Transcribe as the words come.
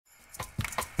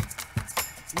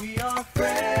We are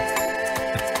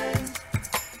friends,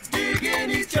 digging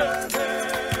each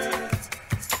other,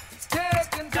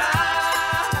 taking time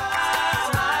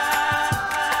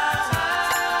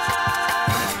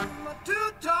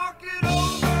to talk it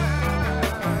over.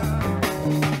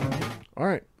 All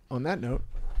right. On that note,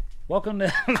 Welcome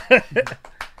to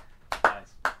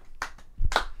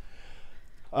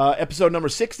episode number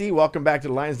 60. Welcome back to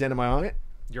the Lion's Den. Am I on it?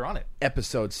 You're on it.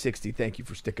 Episode 60. Thank you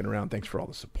for sticking around. Thanks for all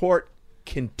the support.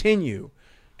 Continue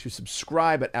to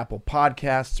subscribe at Apple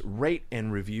Podcasts. Rate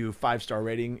and review. 5-star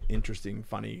rating. Interesting,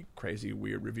 funny, crazy,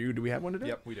 weird review. Do we have one today?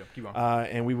 Yep, we do. Keep on.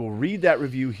 And we will read that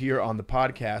review here on the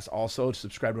podcast. Also,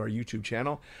 subscribe to our YouTube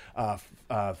channel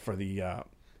for the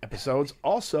episodes.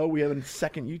 Also, we have a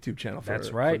second YouTube channel for, That's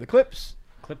right. for the clips.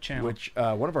 Clip Channel. Which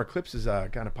one of our clips is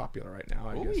kind of popular right now,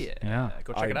 I Oh, guess. yeah.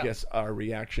 Go check it out. I guess our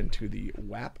reaction to the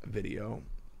WAP video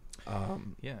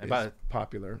Yeah, is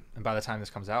popular. And by the time this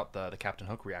comes out, the Captain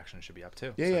Hook reaction should be up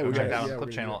too. Yeah, so yeah, go we check got that it. out on Yeah, the Clip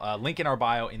we're Channel. Link in our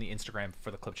bio in the Instagram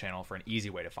for the Clip Channel for an easy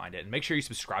way to find it. And make sure you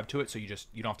subscribe to it so you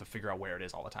don't have to figure out where it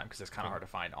is all the time because it's kind of hard to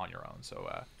find on your own. So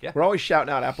yeah, We're always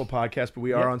shouting out Apple Podcasts, but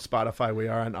we are on Spotify, we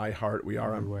are on iHeart, we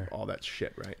are Everywhere. on all that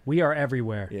shit, right? We are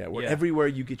everywhere. Yeah, we're Yeah. everywhere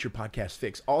you get your podcast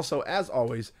fix. Also, as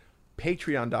always,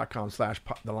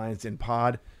 patreon.com/The Lions Den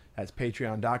Pod. That's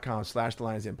patreon.com/The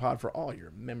Lions Den Pod for all your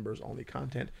members only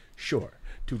content. Sure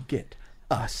to get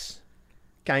us.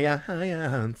 and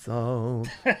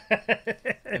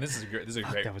this is great. This is a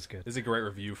great. that was good. This is a great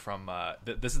review from.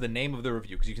 This is the name of the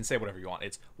review because you can say whatever you want.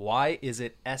 It's why is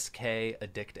it SK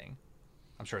addicting?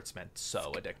 I'm sure it's meant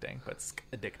so addicting, but it's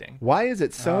addicting. Why is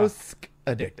it so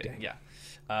addicting? Yeah.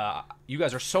 You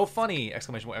guys are so funny!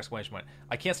 Exclamation point! Exclamation point!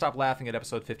 I can't stop laughing at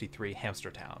episode 53,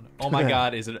 Hamster Town. Oh my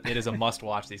God! It is a must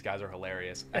watch. These guys are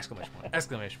hilarious! Exclamation point!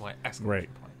 Exclamation point! Exclamation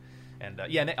Great. point! And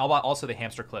and also the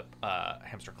Hamster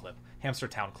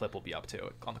Town clip will be up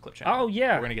too on the Clip Channel. Oh,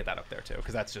 yeah. we're gonna get that up there too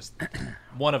because that's just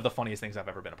one of the funniest things I've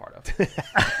ever been a part of.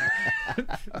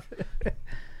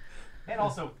 And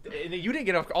also, you didn't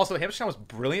get also Hamster Town was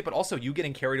brilliant, but also you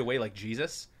getting carried away like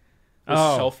Jesus. It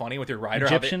was so funny with your rider.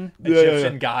 Egyptian?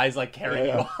 Egyptian guys like carrying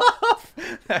you off.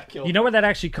 That killed You know where that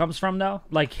actually comes from, though?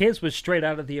 Like, his was straight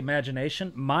out of the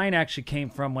imagination. Mine actually came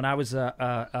from when I was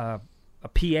a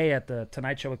PA at the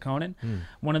Tonight Show with Conan.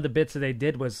 One of the bits that they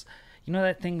did was, you know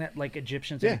that thing that, like,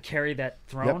 Egyptians would carry that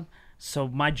throne? Yep. So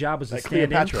my job was to Like stand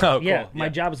Cleopatra. in. Oh, cool. Yeah, my Yeah.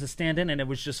 job was to stand in, and it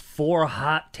was just 4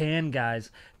 hot tan guys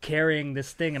carrying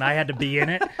this thing, and I had to be in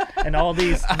it. And all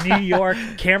these New York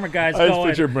camera guys I just going,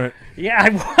 picture Brent. yeah,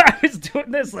 I was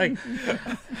doing this, like,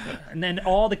 and then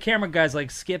all the camera guys, like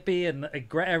Skippy and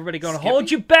everybody going, "Hold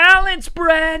your balance,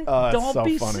 Brent. Oh, that's Don't so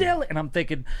be funny. silly." And I'm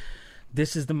thinking,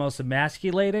 this is the most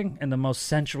emasculating and the most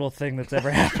sensual thing that's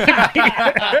ever happened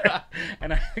to me.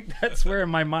 And I think that's where in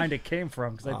my mind it came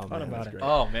from because I thought man, about that's it. great.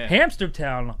 Oh man! Hamster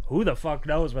Town, who the fuck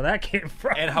knows where that came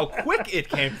from? And how quick it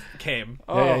came.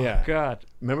 Oh, yeah. God.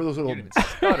 Remember those little... You didn't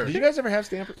stutter. Did you guys ever have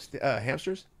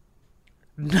hamsters?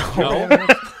 No.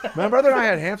 My brother and I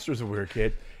had hamsters when we were a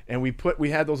kid, and we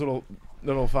had those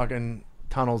little fucking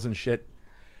tunnels and shit.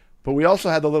 But we also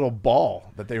had the little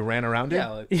ball that they ran around in, Yeah,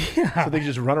 like, Yeah. so they could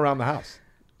just run around the house.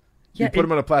 Yeah, You put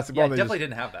them in a plastic ball. yeah, and they definitely just,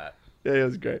 didn't have that. Yeah, it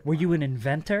was great. Were you an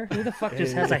inventor? Who the fuck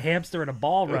just has a hamster and a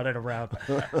ball running around?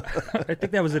 I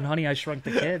think that was in Honey, I Shrunk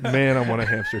the Kids. Man, I want a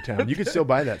hamster town. You can still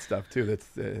buy that stuff too. That's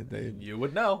they You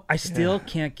would know. I still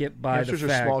can't get by hamsters the are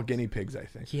fact. small guinea pigs, I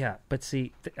think. Yeah, but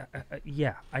see,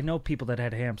 yeah, I know people that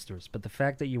had hamsters, but the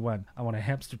fact that you went, I want a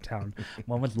hamster town,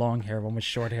 one with long hair, one with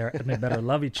short hair, and they better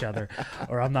love each other,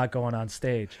 or I'm not going on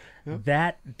stage.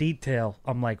 That detail,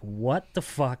 I'm like, what the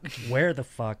fuck, where the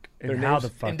fuck, and Their how names- the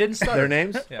fuck? And didn't stutter. Their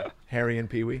names? Yeah, Harry and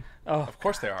Pee Wee. of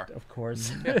course they are. Of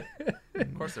course.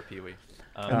 Of course they're Pee-wee.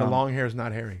 And the long hair is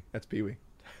not Harry. That's Pee Wee.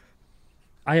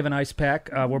 I have an ice pack.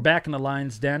 We're back in the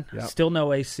Lion's Den. Yep. Still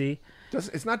no AC.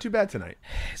 It's not too bad tonight.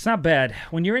 It's not bad.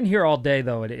 When you're in here all day,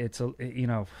 though, it We gets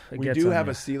do on have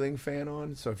you. a ceiling fan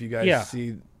on, so if you guys Yeah.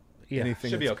 see Yeah.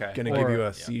 anything Should be that's okay. going to Or- give you a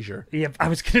yeah. seizure. Yeah, I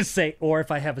was gonna say, or if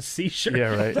I have a seizure.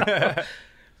 Yeah,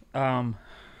 right.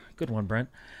 Good one, Brent.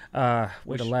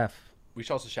 Way to laugh. We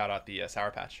should also shout out the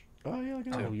Sour Patch. Oh, yeah, look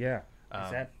at Oh that. yeah.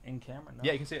 Is that in camera? No.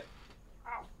 Yeah, you can see it.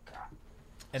 Oh God.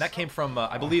 And that came from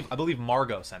I believe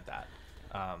Margot sent that.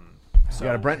 So You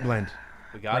got a Brent blend.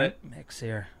 we got it. Mix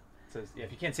here. It says, yeah,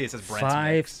 if you can't see it, it says Brent's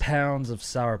 5 Mix. pounds of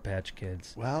Sour Patch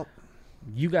Kids. Well,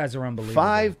 You guys are unbelievable.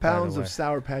 5 by the pounds way. of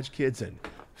Sour Patch Kids and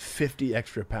 50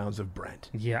 extra pounds of Brent.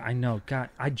 Yeah, I know. God,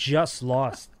 I just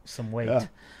lost some weight. Yeah.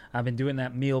 I've been doing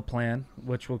that meal plan,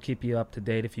 which will keep you up to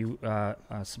date. If you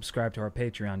subscribe to our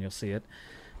Patreon, you'll see it.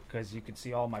 Because you can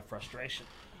see all my frustration.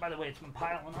 By the way, it's been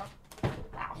piling up.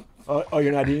 Ow. Oh,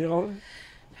 you're not eating all of it?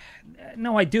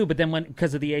 No, I do, but then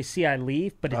because of the AC, I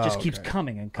leave, but it just keeps okay.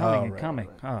 coming and coming and right, coming.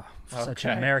 right. Oh, such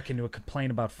an Okay. American who would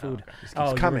complain about food. Keeps Oh,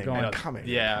 you were coming going. and coming.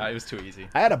 Yeah, it was too easy.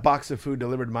 I had a box of food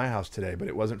delivered to my house today, but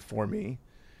it wasn't for me.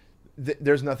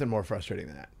 There's nothing more frustrating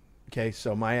than that. Okay,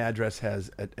 so my address has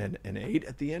an 8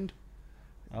 at the end.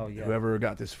 Oh, yeah. Whoever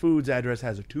got this food's address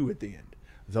has a 2 at the end.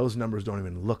 Those numbers don't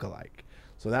even look alike.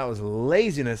 So that was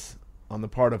laziness on the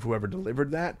part of whoever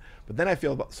delivered that. But then I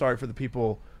feel sorry for the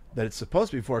people that it's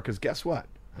supposed to be for, because guess what?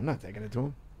 I'm not taking it to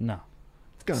them. No.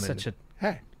 It's going Such in.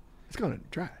 Hey, it's going in the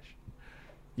trash.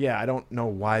 Yeah, I don't know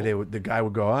why the guy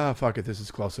would go, fuck it, this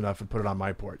is close enough, and put it on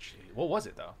my porch. What was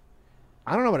it though?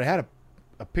 I don't know, but it had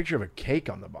a picture of a cake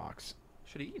on the box.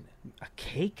 Should have eaten it. A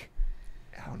cake?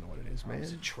 I don't know what it is, man.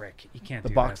 It's a trick. You can't The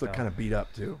do box that, looked though. kind of beat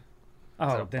up too.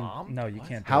 Oh, it a then bomb? no, you What?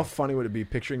 can't do How it. funny would it be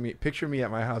picture me at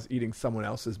my house eating someone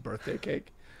else's birthday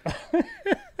cake?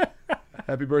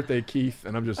 Happy birthday, Keith.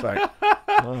 And I'm just like,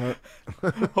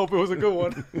 Hope it was a good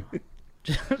one.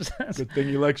 good thing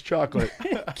he likes chocolate.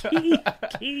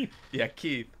 Keith. Yeah,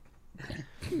 Keith.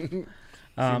 See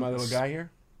my little guy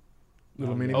here?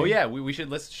 Little mini Oh me? yeah, we should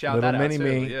let's shout Little that out mini too.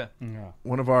 me. Yeah. No.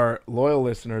 One of our loyal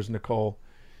listeners, Nicole,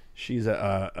 she's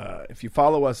if you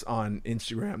follow us on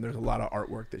Instagram, there's a lot of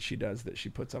artwork that she does that she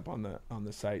puts up on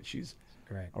the site. She's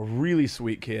Great. a really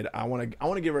sweet kid. I want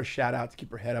to give her a shout out to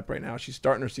keep her head up right now. She's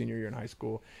starting her senior year in high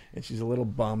school, and she's a little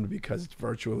bummed because it's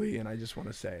virtually. And I just want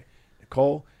to say,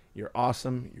 Nicole, you're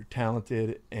awesome, you're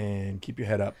talented, and keep your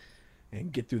head up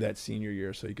and get through that senior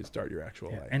year so you can start your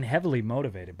actual life. And heavily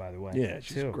motivated, by the way. Yeah,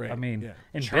 she's too. great. I mean, Yeah.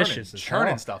 ambitious as churning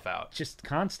hell. stuff out. Just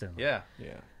constant. Yeah.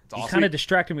 yeah, It's You awesome. kind of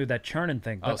distracted me with that churning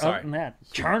thing. But sorry. other than that,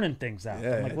 churning things out.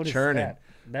 Yeah, I'm like, what is churning. that?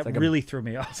 That like a- really threw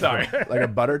me off. Sorry. like a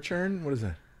butter churn. What is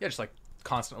that? Yeah, just like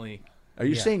constantly Are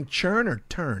you Yeah. saying churn or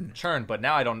turn? churn, but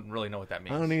now I don't really know what that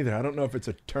means. I don't either. I don't know if it's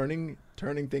a turning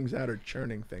things out or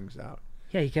churning things out.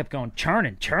 Yeah, he kept going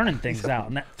churning things out,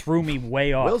 and that threw me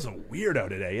way off. Will's a weirdo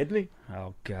today, isn't he?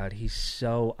 Oh God, he's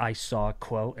so. I saw a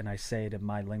quote, and I say it in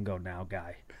my lingo now,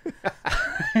 guy.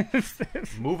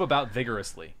 Move about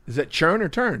vigorously. Is that churn or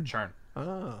turn? Churn.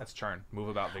 Oh. That's churn. Move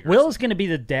about vigorously. Will's going to be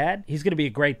the dad. He's going to be a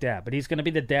great dad, but he's going to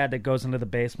be the dad that goes into the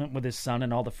basement with his son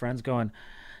and all the friends going,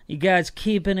 you guys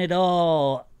keeping it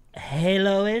all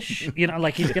halo-ish? You know,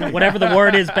 like he's going to, whatever the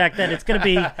word is back then, it's going to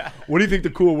be What do you think the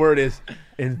cool word is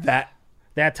in that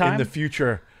that time. in the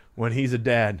future when he's a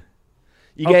dad?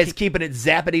 You Okay. guys keeping it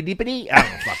zappity deepity? I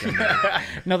don't fucking know.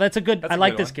 No, that's a good, That's I a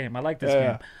like good this one. game. I like this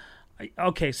Yeah. game.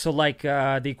 Okay, so like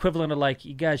the equivalent of like,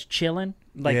 you guys chilling?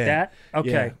 Like Yeah. that? Okay,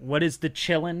 Yeah. what is the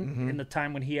chilling in the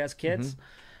time when he has kids?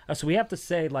 So we have to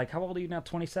say, like, how old are you now?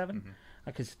 27?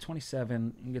 Because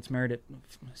 27, he gets married at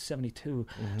 72.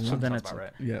 So then Sounds it's about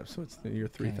right. Yeah, so it's the year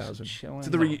 3000. chilling. It's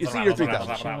the year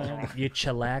 3000. chilling. You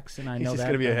chillax, and I know He's just that.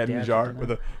 gonna be a head in a Dad's jar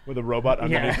doing with a robot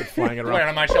underneath Yeah. it flying it Right around.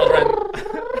 on my children.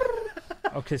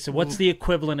 that. Okay, so what's the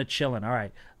equivalent of chilling? All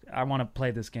right, I want to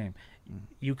play this game.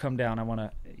 You come down. I want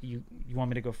to. You want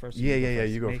me to go first? Yeah,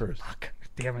 you go Me? first. Fuck,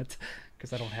 damn it,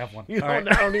 because I don't have one. You All don't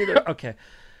right. know neither. Okay.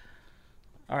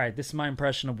 All right, this is my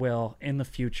impression of Will in the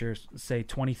future, say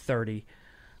 2030.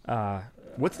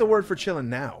 What's the word for chilling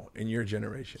now in your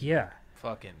generation? Yeah.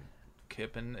 Fucking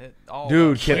kipping it all.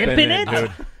 Dude, up. kipping Kipping it, it?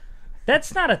 dude.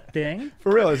 That's not a thing.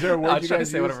 For real, is there a word I was you trying to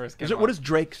guys say use? whatever came What up. does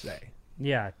Drake say?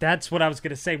 Yeah, that's what I was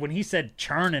going to say. When he said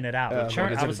churning it out, what is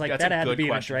I it? was like, That's that a had to good be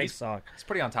question. in a Drake He's- song. It's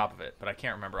pretty on top of it, but I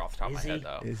can't remember off the top of my Is head he?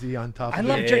 though. Is he on top I of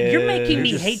love it? Drake. You're making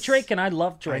me Just- hate Drake, and I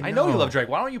love Drake. I know you No. love Drake.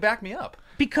 Why don't you back me up?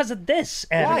 Because of this.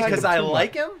 Why? attitude. Because I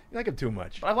like him. You like him too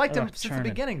much. But I liked him Ugh, since the churning.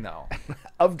 beginning, though.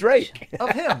 Of Drake. Of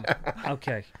him.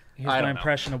 Okay, here's I my don't know.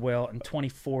 impression of Will in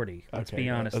 2040. Let's Okay, be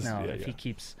yeah, honest let's- now. yeah, If yeah. he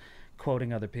keeps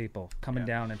quoting other people, coming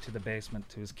Yeah. down into the basement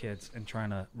to his kids and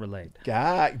trying to relate.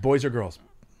 Guy, boys or girls?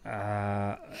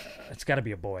 It's got to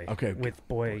be a boy. Okay, with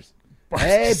boy.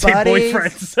 Hey, say buddies.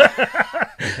 boyfriends.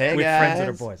 Hey, with guys. friends that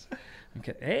are boys.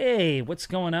 Okay. Hey, what's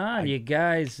going on, you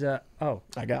guys? Oh,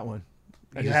 I got one.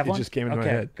 you have one? It just came into okay,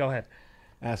 my head. go ahead.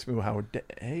 Ask me how we're.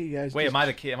 Hey, you guys. Wait, just- am I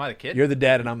the kid? Am I the kid? You're the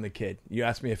dad and I'm the kid. You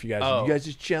asked me if you guys. Oh. You guys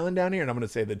just chilling down here, and I'm going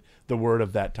to say the word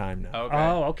of that time now. Okay.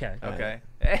 Oh, okay. Okay.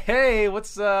 Hey, what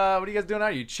are you guys doing out?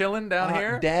 Are you chilling down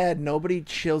here? Dad, nobody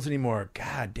chills anymore.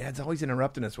 God, Dad's always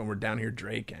interrupting us when we're down here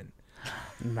draking.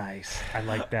 Nice. I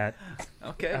like that.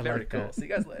 Okay, I very like cool. that. See you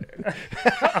guys later.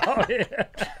 Oh,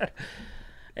 yeah.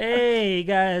 Hey, you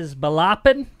guys,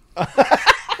 balopping?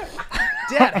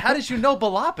 Dad, how did you know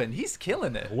Balopin? He's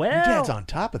killing it. Well, Dad's on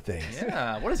top of things.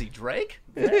 Yeah. What is he, Drake?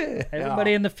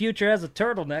 everybody in the future has a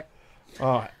turtleneck.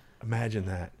 Oh, imagine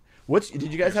that.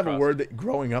 Did you guys have a crossed. word that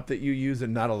growing up that you use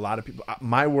and not a lot of people?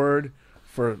 My word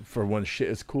for when shit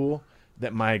is cool,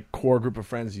 that my core group of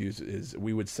friends use is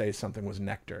we would say something was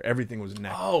nectar. Everything was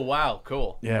nectar. Oh wow,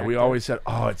 cool. Yeah, we always said,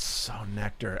 "Oh, it's so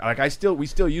nectar." Like we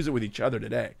still use it with each other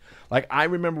today. Like I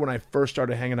remember when I first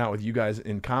started hanging out with you guys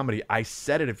in comedy, I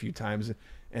said it a few times,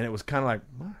 and it was kind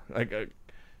of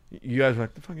you guys were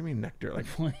like, "The fuck you mean nectar?" Like,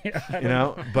 you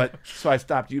know. But so I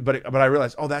stopped you. But I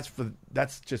realized, oh,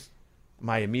 that's just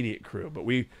my immediate crew. But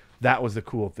that was the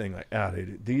cool thing. Like, oh,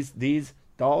 dude, these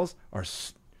dolls are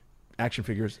action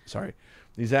figures. Sorry,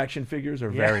 these action figures are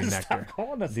very nectar.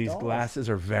 These dolls. glasses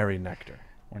are very nectar.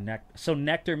 Or nectar. So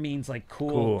nectar means like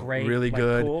cool, great, really like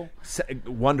good, cool.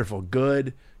 Wonderful,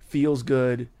 good, feels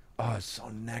good. Oh, it's so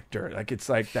nectar. Like it's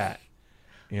like that,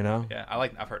 you know. Yeah,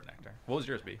 I've heard nectar. What was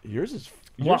yours be? Yours is.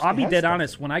 Well, I'll be has dead stuff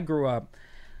honest. in it. When I grew up,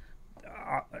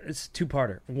 it's a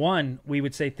two-parter. One, we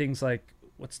would say things like,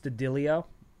 "What's the dealio?"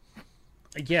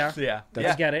 Yeah, Yeah.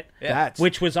 I get it. Yeah. That's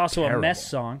Which was also terrible. a mess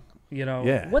song. You know,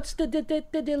 Yeah. what's the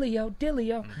dealio?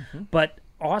 Mm-hmm. But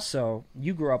also,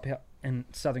 you grew up in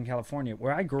Southern California,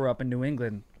 where I grew up in New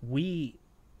England. We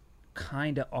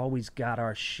kind of always got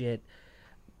our shit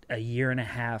a year and a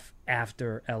half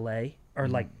after L.A. or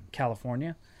like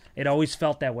California. It always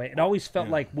felt that way. It always felt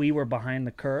like we were behind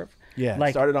the curve. Yeah, it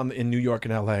like started in New York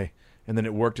and L.A. and then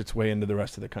it worked its way into the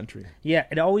rest of the country. yeah,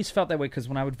 it always felt that way because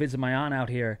when I would visit my aunt out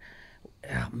here.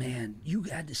 Oh man, you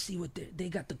had to see what they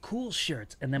got the cool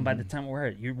shirts, and then by the time we're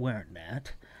here, you're wearing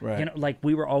that, Right. You know, like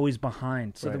we were always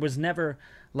behind, so Right. there was never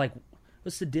like,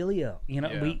 what's the dealio? You know,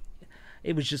 Yeah.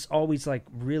 it was just always like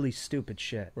really stupid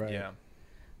shit. Right. Yeah.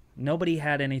 Nobody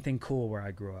had anything cool where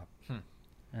I grew up,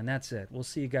 and that's it. We'll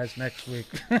see you guys next week.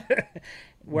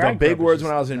 Where I The grew big up was words just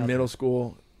when I was in nothing. middle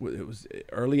school. It was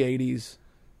early '80s.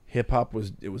 Hip hop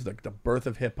was like the birth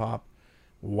of hip hop.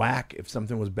 Whack. If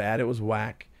something was bad, it was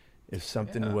whack. If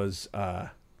something was,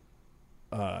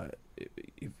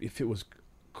 if it was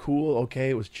cool, okay,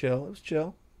 it was chill. It was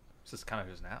chill. This is kind of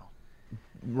just now.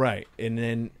 Right. And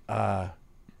then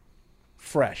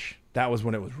fresh. That was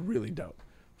when it was really dope.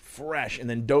 Fresh. And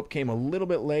then dope came a little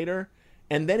bit later,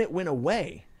 and then it went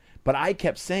away. But I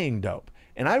kept saying dope.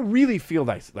 And I really feel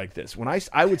like this. When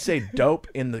I would say dope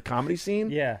in the comedy scene,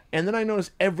 Yeah. and then I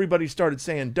noticed everybody started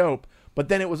saying dope, but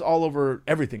then it was all over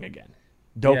everything again.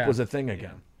 Dope Yeah. was a thing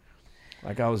again.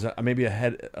 Like I was maybe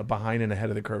behind and ahead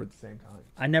of the curve at the same time.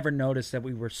 I never noticed that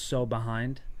we were so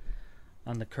behind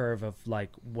on the curve of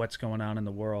like what's going on in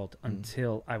the world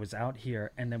until I was out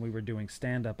here, and then we were doing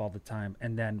stand up all the time,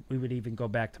 and then we would even go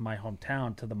back to my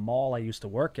hometown to the mall I used to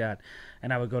work at,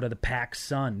 and I would go to the Pac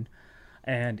Sun,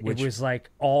 and it was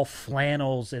like all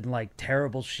flannels and like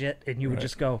terrible shit, and you would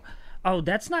just go, "Oh,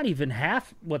 that's not even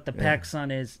half what the Pac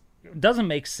Sun is. It doesn't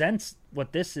make sense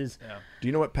what this is." Yeah. Do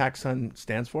you know what PacSun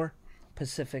stands for?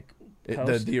 Pacific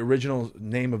Coast. The original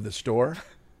name of the store.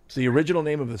 So the original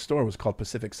name of the store was called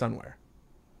Pacific Sunwear.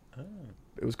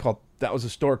 It was that was a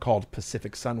store called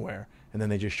Pacific Sunwear, and then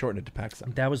they just shortened it to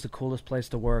PacSun. That was the coolest place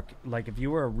to work. Like if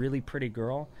you were a really pretty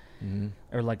girl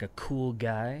or like a cool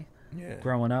guy Yeah.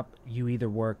 growing up, you either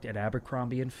worked at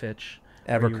Abercrombie and Fitch.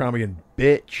 or you- Abercrombie and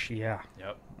bitch. Yeah.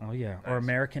 Yep. Oh yeah. Or Nice.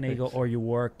 American Eagle, or you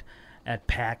worked at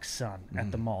PacSun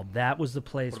at the mall. That was the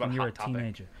place What when about you were a Hot Topic?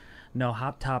 teenager. No,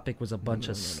 Hot Topic was a bunch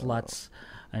of sluts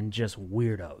and just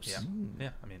weirdos. Yeah. Yeah.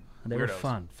 I mean, They were weirdos.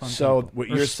 fun. So people. what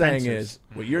Or you're saying Spencer's.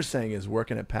 is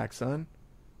working at PacSun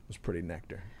was pretty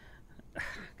nectar.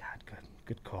 God,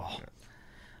 good call.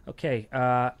 Okay.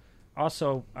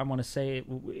 Also, I want to say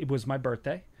it was my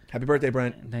birthday. Happy birthday,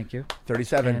 Brent. Thank you.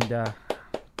 37. And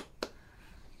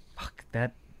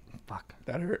fuck.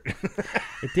 That hurt.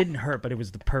 It didn't hurt, but it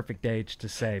was the perfect age to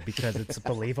say because it's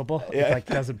believable. Yeah. It like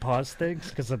doesn't pause things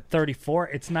because I'm 34.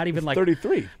 It's not even like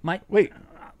 33. my Wait,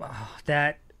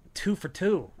 that 2 for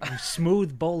 2. You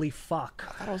smooth bowly fuck.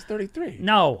 I thought I was 33.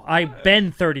 No, I've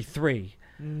been 33.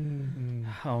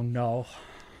 Oh no,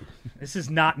 this is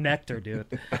not Nectar, dude.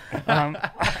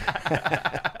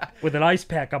 With an ice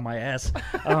pack on my ass.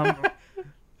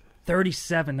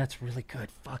 37. That's really good.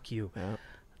 Fuck you. Yeah.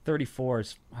 34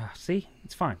 is. See,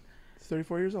 it's fine. It's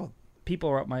 34 years old. People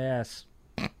are up my ass.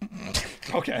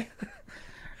 Okay.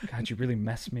 God, you really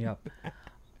messed me up.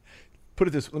 Put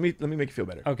it this. Let me make you feel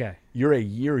better. Okay. You're a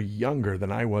year younger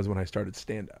than I was when I started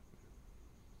stand up.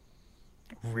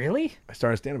 Really? I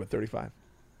started stand up at 35.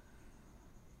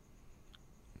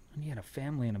 And you had a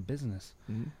family and a business.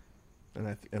 And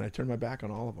I turned my back on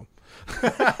all of them.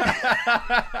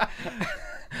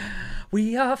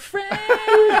 We are friends,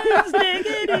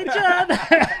 digging each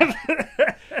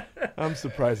other. I'm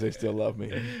surprised they still love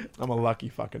me. I'm a lucky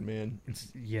fucking man.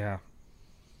 Yeah.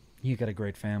 You got a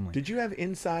great family. Did you have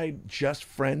inside just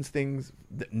friends things,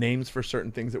 names for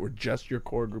certain things that were just your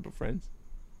core group of friends?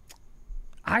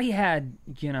 I had,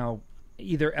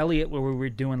 either Elliot where we were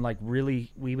doing like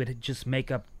really, we would just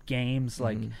make up games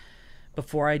like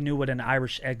before I knew what an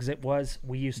Irish exit was.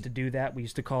 We used to do that. We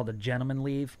used to call it a gentleman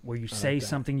leave, where you say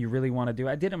something you really want to do.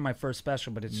 I did it in my first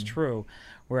special, but it's true.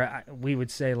 Where we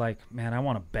would say like, "Man, I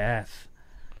want a bath,"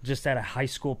 just at a high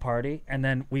school party, and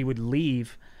then we would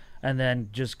leave, and then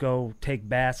just go take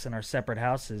baths in our separate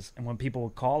houses. And when people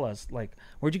would call us, like,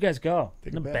 "Where'd you guys go?"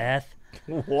 Take In a the bath.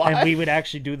 bath. What? And we would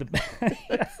actually do the bath.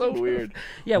 That's so weird.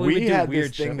 Yeah, we would do had weird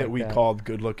this thing shit that like we that. called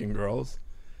 "good-looking girls."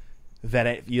 That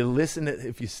if you listen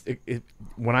to,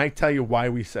 when I tell you why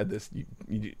we said this,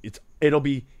 it'll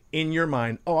be in your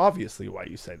mind. Oh, obviously, why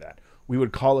you say that. We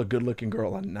would call a good-looking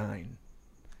girl a 9.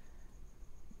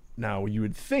 Now you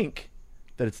would think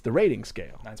that it's the rating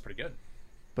scale, 9's pretty good.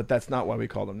 but that's not why we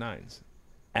call them 9s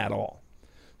at all.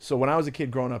 So when I was a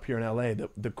kid growing up here in LA,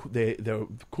 the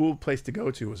cool place to go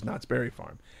to was Knott's Berry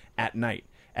Farm at night.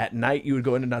 At night, you would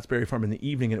go into Knott's Berry Farm in the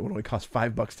evening, and it would only cost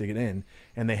 $5 to get in.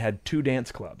 And they had 2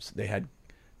 dance clubs. They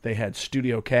had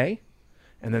Studio K,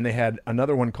 and then they had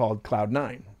another one called Cloud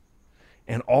 9.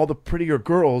 And all the prettier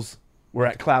girls were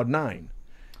at Cloud 9.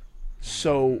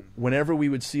 So whenever we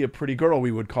would see a pretty girl,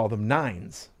 we would call them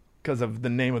 9s because of the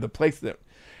name of the place.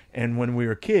 And when we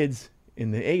were kids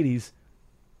in the 80s,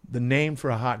 the name for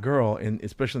a hot girl,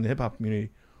 especially in the hip-hop community,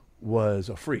 was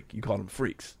a freak. You called them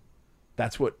freaks.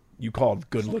 That's what you called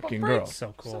good-looking girls.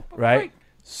 So cool. Right?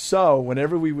 So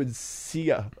whenever we would see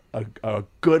a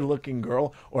good-looking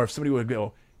girl, or if somebody would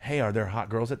go, "Hey, are there hot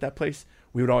girls at that place?"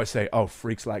 we would always say, "Oh,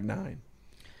 freaks like 9."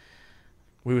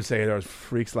 We would say there's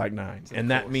freaks like 9. And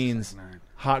that means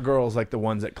hot girls like the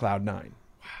ones at Cloud 9.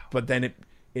 Wow. But then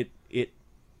it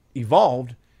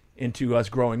evolved into us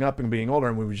growing up and being older,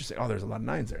 and we would just say, "Oh, there's a lot of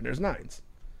 9s there." And there's 9s.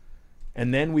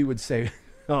 And then we would say,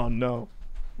 "Oh, no."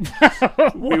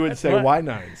 We would say, What? "Why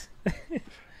 9s?"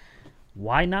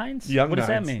 Why 9s? Young what does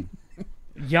that 9s. mean?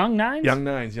 Young 9s? Young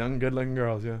 9s, young, good-looking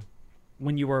girls, yeah.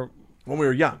 When you were When we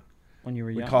were young. young.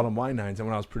 We called them Y9s. And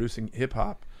when I was producing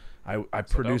hip-hop, we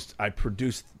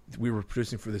were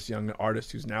producing for this young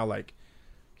artist who's now like,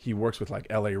 he works with like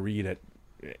L.A. Reid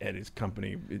at his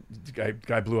company.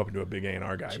 Guy blew up into a big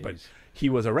A&R guy, but he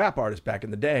was a rap artist back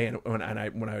in the day. And when I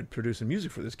would produce some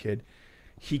music for this kid,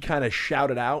 he kind of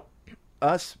shouted out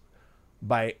us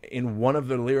by, in one of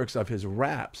the lyrics of his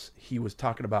raps, he was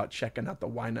talking about checking out the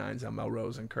Y9s on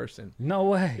Melrose and Kirsten. No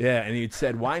way. Yeah, and he'd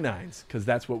said Y9s because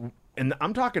that's what. And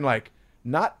I'm talking like,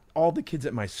 not all the kids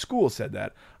at my school said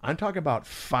that. I'm talking about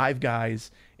 5 guys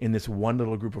in this one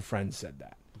little group of friends said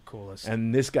that. Coolest.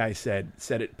 And this guy said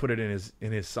it, put it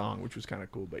in his song, which was kind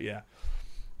of cool. But yeah,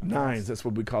 9s. That's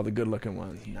what we call the good-looking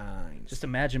ones. 9s. Just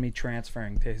imagine me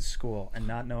transferring to his school and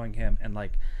not knowing him and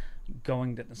like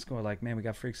going to the school like, "Man, we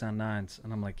got freaks on 9s,"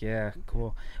 and I'm like, "Yeah,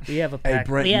 cool. We have a pack.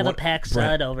 Brent, we you have want- a pack Brent.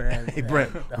 stud over at Hey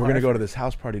Brent, the we're gonna go Harvard." to this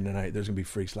house party tonight. There's gonna be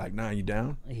freaks like 9. You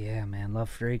down? Yeah, man, love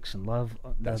freaks and love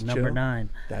That's the number chill. 9.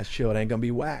 That's chill. It ain't gonna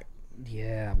be whack.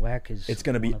 Yeah, whack is. It's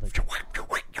gonna be one of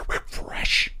the-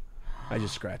 fresh. I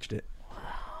just scratched it.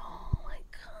 Oh my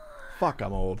god. Fuck,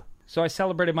 I'm old. So I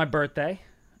celebrated my birthday,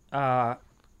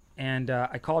 and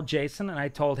I called Jason and I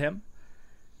told him,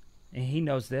 and he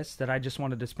knows this, that I just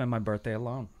wanted to spend my birthday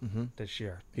alone this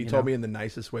year. He you told know? me in the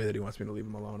nicest way that he wants me to leave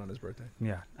him alone on his birthday.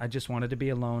 Yeah, I just wanted to be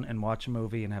alone and watch a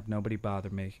movie and have nobody bother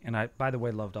me. And I, by the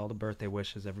way, loved all the birthday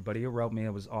wishes. Everybody who wrote me, it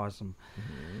was awesome.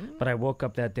 But I woke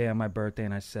up that day on my birthday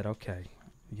and I said, okay,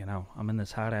 I'm in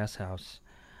this hot-ass house.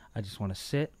 I just want to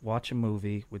sit, watch a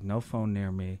movie with no phone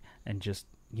near me, and just,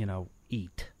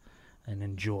 eat and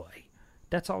enjoy.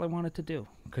 That's all I wanted to do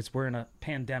because we're in a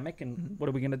pandemic, and what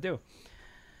are we going to do?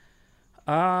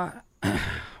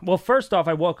 Well, first off,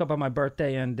 I woke up on my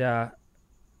birthday and, I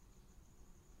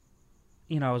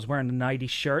was wearing a nightie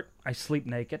shirt. I sleep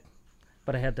naked,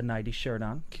 but I had the nightie shirt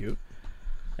on. Cute.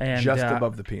 And Just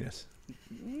above the penis.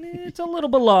 it's a little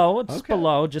below. It's Okay.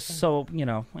 below, just so, in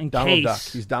Donald case. Duck.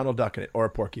 He's Donald Duck in it, or a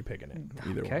Porky Pig in it.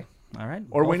 Either Okay, one. all right.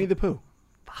 Or Both- Winnie the Pooh.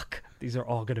 Fuck. These are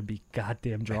all going to be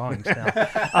goddamn drawings now.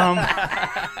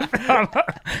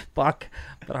 Fuck.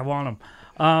 But I want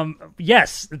them.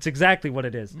 Yes, it's exactly what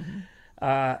it is.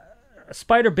 A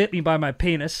spider bit me by my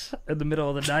penis in the middle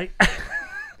of the night.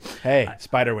 Hey,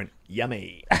 Spider went,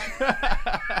 yummy.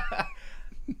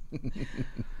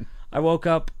 I woke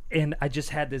up and I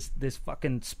just had this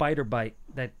fucking spider bite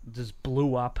that just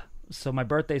blew up. So my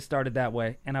birthday started that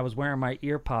way, and I was wearing my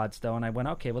ear pods though, and I went,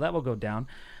 okay, well that will go down.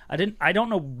 I don't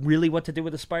know really what to do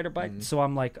with a spider bite, so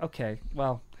I'm like, okay,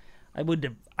 well, I would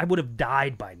have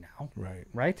died by now, Right.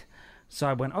 right? So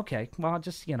I went, okay, well, I'll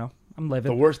just I'm The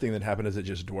living. worst thing that happened is it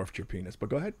just dwarfed your penis. But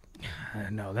go ahead.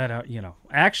 No, that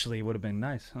actually it would have been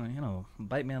nice.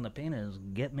 Bite me on the penis,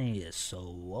 get me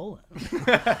swollen.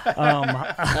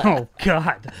 Oh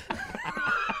God.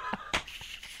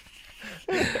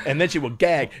 And then she will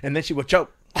gag, and then she will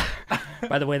choke.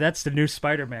 By the way, that's the new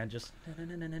Spider-Man. Just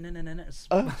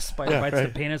Spider bites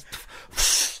the penis.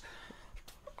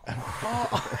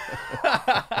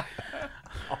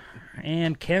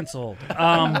 And canceled.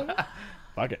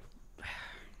 Fuck it.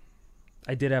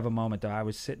 I did have a moment though. I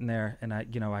was sitting there, and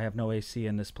I have no AC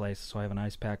in this place, so I have an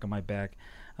ice pack on my back.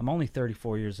 I'm only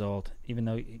 34 years old, even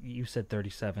though you said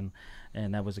 37,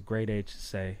 and that was a great age to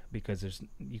say, because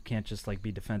you can't just like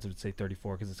be defensive and say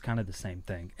 34 because it's kind of the same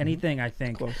thing. Anything I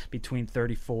think Close. between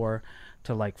 34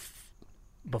 to like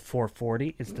before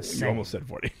 40 is the same. You almost said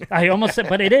 40. I almost said,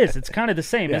 but it is. It's kind of the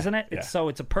same, Yeah, isn't it? yeah. So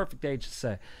it's a perfect age to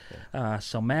say.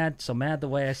 So mad the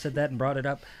way I said that and brought it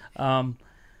up.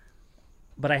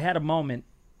 But I had a moment.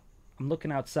 I'm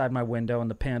looking outside my window in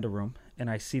the Panda Room, and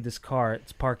I see this car.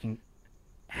 It's parking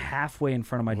halfway in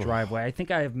front of my driveway. I think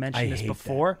I have mentioned this hate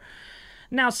before.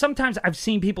 Now, sometimes I've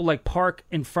seen people like park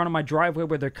in front of my driveway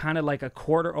where they're kind of like a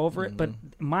quarter over it, but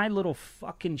my little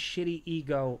fucking shitty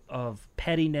ego of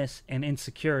pettiness and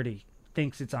insecurity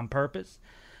thinks it's on purpose.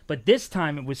 But this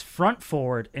time it was front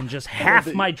forward and just half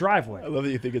that my I driveway. love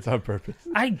that you think it's on purpose.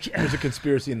 There's There's a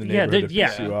conspiracy in the neighborhood to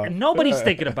piss you off. Nobody's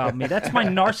thinking about me. That's my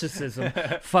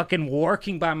narcissism, fucking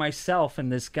working by myself in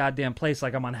this goddamn place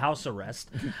like I'm on house arrest,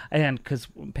 and because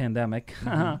pandemic,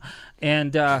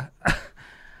 and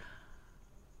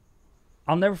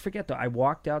I'll never forget though. I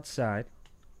walked outside,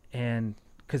 and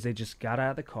because they just got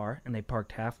out of the car and they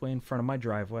parked halfway in front of my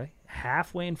driveway,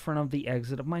 halfway in front of the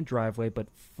exit of my driveway, but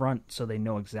front, so they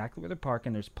know exactly where they're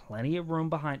parking. There's plenty of room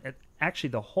behind.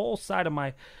 Actually, the whole side of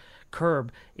my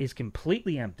curb is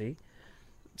completely empty,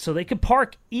 so they could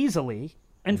park easily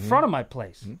in front of my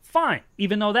place. Fine,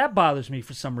 even though that bothers me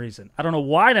for some reason. I don't know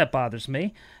why that bothers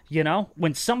me.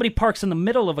 When somebody parks in the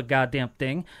middle of a goddamn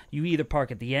thing, you either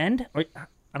park at the end or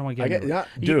I don't want to get into it.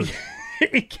 Dude,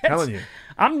 It gets- telling you.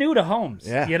 I'm new to homes.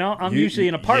 Yeah. I'm usually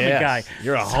an apartment Yes, guy.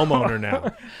 You're a homeowner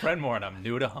now. Brentmore, and I'm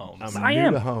new to homes. I new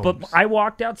am. to homes. But I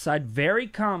walked outside very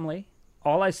calmly.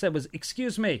 All I said was,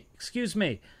 excuse me.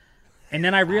 And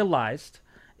then I realized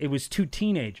it was two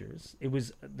teenagers. It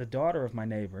was the daughter of my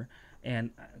neighbor and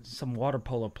some water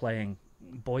polo playing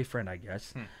boyfriend, I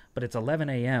guess. But it's 11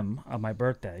 a.m. on my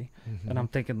birthday. And I'm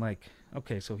thinking like,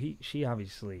 okay, so she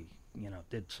obviously,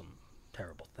 did some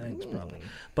terrible things probably.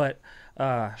 But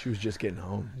She was just getting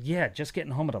home. yeah, just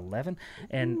getting home at 11,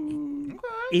 and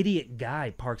idiot guy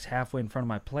parks halfway in front of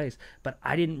my place. But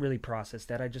I didn't really process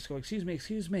that. I just go, excuse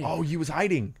me. Oh, he was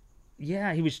hiding.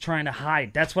 Yeah, he was trying to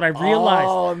hide. That's what I realized.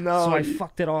 Oh, no. So I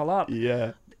fucked it all up.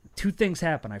 Yeah. Two things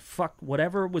happened. I fucked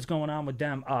whatever was going on with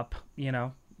them up.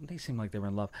 They seemed like they were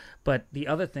in love. But the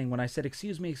other thing, when I said,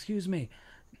 excuse me,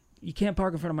 you can't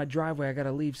park in front of my driveway. I got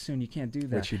to leave soon. You can't do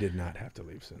that. Which you did not have to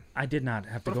leave soon. I did not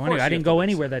have to But of go course anywhere. I you didn't have to go leave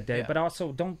anywhere soon. that day. Yeah. But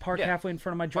also, don't park Yeah. halfway in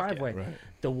front of my Fuck yeah. driveway. Right.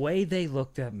 The way they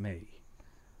looked at me,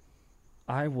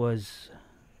 I was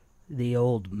the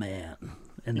old man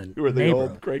in the You were the neighborhood.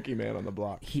 old cranky man on the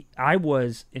block. I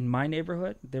was in my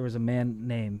neighborhood. There was a man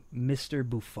named Mr.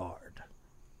 Buffard.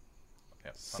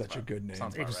 Yeah, sounds Such a about- good name.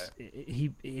 Sounds It about was,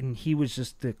 right. he was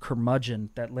just the curmudgeon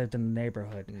that lived in the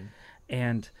neighborhood.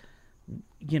 And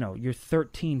you're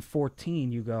 13,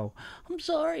 14, you go, I'm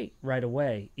sorry, right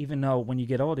away. Even though when you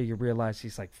get older, you realize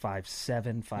he's like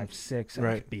 5'7", 5'6", and I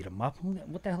Right. could beat him up.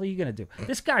 What the hell are you going to do?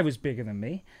 This guy was bigger than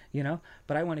me,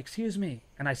 But I went, excuse me.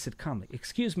 And I said calmly,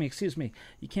 excuse me.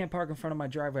 You can't park in front of my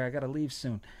driveway. I got to leave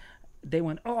soon. They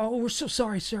went, oh, we're so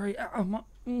sorry. I'm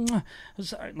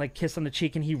sorry. Like kiss on the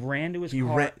cheek, and he ran to his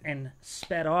car and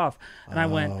sped off. And I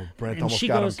went, Brent and almost she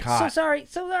got him goes, caught. so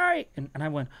sorry. And I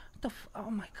went, oh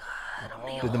my God, I'm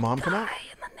the Did the old mom come out? guy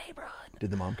in the neighborhood.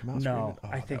 Did the mom come out? No, screaming? Oh,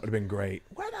 I think- that would have been great.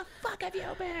 Where the fuck have you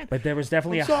been? But there was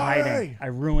definitely I'm a hiding. sorry. I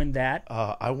ruined that.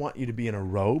 I want you to be in a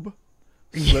robe,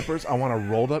 slippers. I want a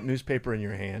rolled up newspaper in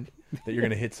your hand that you're going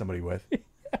to hit somebody with.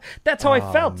 That's how I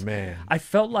felt. Man. I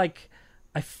felt like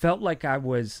I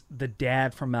was the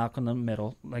dad from Malcolm in the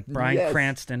Middle, like Bryan Yes.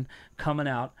 Cranston coming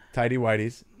out. Tidy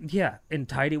whities. Yeah, in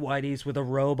tighty whities with a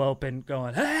robe open,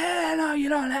 going, "Hey, no, you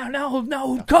don't have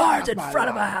no cars in front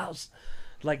of a house."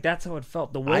 Like that's how it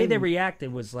felt. The way they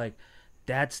reacted was like,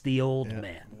 "That's the old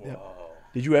man." Yeah.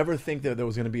 Did you ever think that there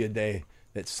was going to be a day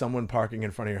that someone parking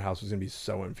in front of your house was going to be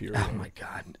so infuriating? Oh my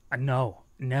God, no,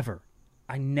 never.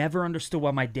 I never understood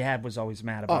why my dad was always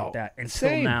mad about that until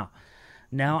same. now.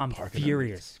 Now I'm Parking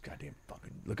furious. Goddamn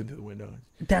fucking looking through the window.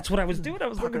 That's what I was doing. I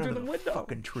was looking Parking through the under window.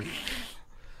 fucking tree.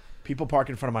 People park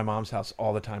in front of my mom's house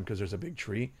all the time because there's a big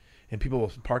tree, and people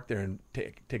will park there and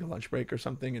take a lunch break or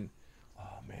something. And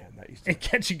oh man, that used to. It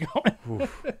gets you going.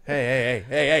 Oof.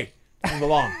 Hey! Move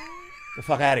along. The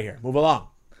fuck out of here. Move along.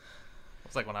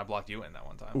 It's like when I blocked you in that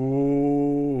one time.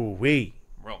 Ooh wee.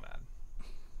 Real mad.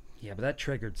 Yeah, but that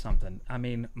triggered something. I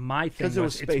mean, my thing Because there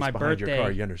was was, space it's my behind birthday. your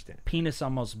car. You understand? Penis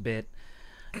almost bit.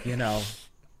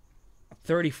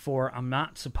 34. I'm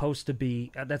not supposed to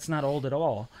be. That's not old at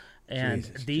all. And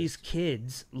Jesus, these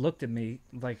kids looked at me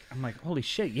like, I'm like, holy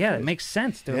shit. Yeah, it makes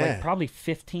sense. They're Yeah. like probably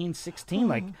 15, 16.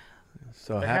 Like,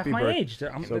 So they're happy half my birthday. age.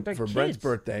 They're For kids. Brent's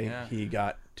birthday, Yeah. he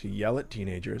got to yell at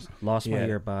teenagers. Lost He my had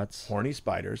earbuds. Horny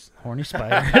spiders. Horny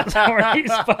spiders. Horny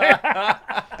spider.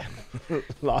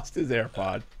 Lost his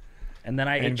AirPod. And then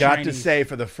I ate And got to Chinese. say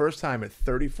for the first time at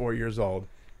 34 years old,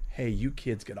 hey, you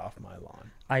kids get off my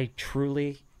lawn. I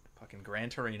truly Fucking Gran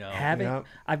Torino. haven't. Yeah.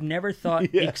 I've never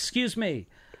thought, Yeah. excuse me,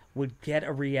 would get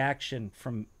a reaction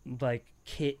from like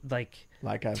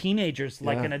Like I've- teenagers,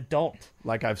 like yeah. an adult.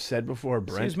 Like I've said before,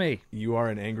 Brent, Excuse me. you are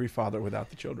an angry father without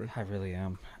the children. I really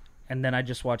am. And then I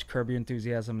just watched Curb Your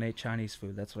Enthusiasm and ate Chinese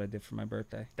food. That's what I did for my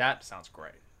birthday. That sounds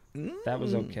great. That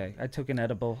was okay. I took an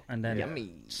edible and then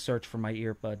Yummy. searched for my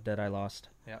earbud that I lost.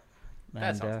 Yeah. And,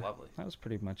 That sounds lovely. That was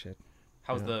pretty much it.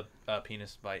 How's the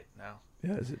penis bite now?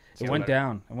 Yeah, is it It went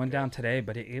down. It went down today,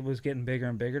 but it was getting bigger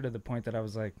and bigger to the point that I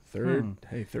was like, third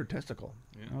testicle?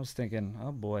 I was thinking,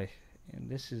 oh boy, and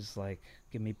this is like,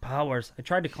 give me powers. I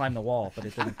tried to climb the wall, but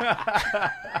it didn't.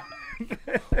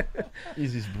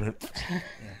 Easy, Brent.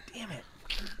 Damn it.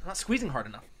 I'm not squeezing hard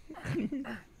enough.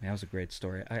 That was a great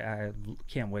story. I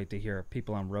can't wait to hear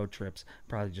people on road trips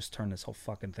probably just turn this whole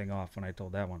fucking thing off when I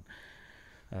told that one.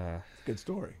 Good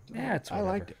story. Yeah, it's I whatever.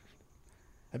 liked it.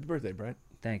 Happy birthday, Brent.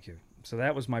 Thank you. So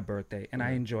that was my birthday, and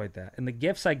I enjoyed that. And the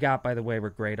gifts I got, by the way, were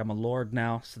great. I'm a lord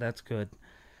now, so that's good.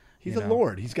 He's You a know,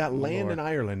 lord. He's got land lord. in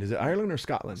Ireland. Is it Ireland or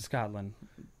Scotland? Scotland.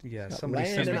 Yeah, Got somebody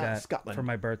land sent me in that Scotland. for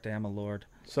my birthday. I'm a lord.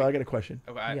 So I got a question.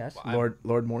 Okay, Yes.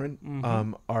 Lord Morin,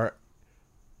 are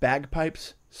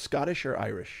bagpipes Scottish or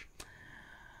Irish?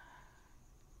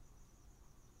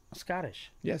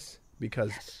 Scottish. Yes, because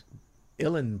Yes.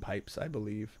 uilleann pipes, I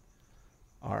believe,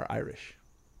 are Irish.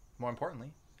 More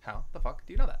importantly, how the fuck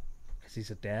do you know that? Because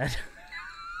he's a dad.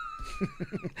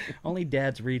 Only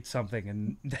dads read something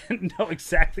and know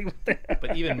exactly what they are.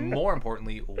 But even more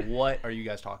importantly, what are you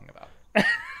guys talking about?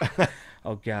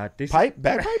 Oh, God. This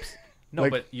Bagpipes? No,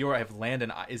 Like- but you have land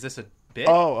and is this a bit?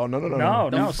 Oh, no.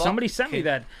 No, fuck? somebody sent me Can-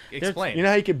 that. There's- Explain. You know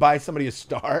how you could buy somebody a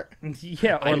star?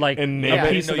 Yeah, or like and a name yeah, I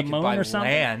it? piece didn't know of you the could moon buy or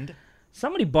something. land.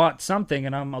 Somebody bought something,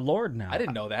 and I'm a lord now. I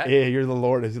didn't know that. Yeah, you're the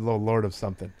lord. Is the lord of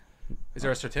something? Is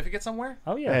there a certificate somewhere?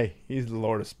 Oh, yeah. Hey, he's the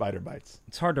lord of spider bites.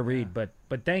 It's hard to read, but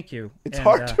thank you. It's And,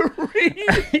 hard to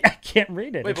read. I can't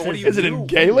read it. Wait, It but what do says- you Is it in do?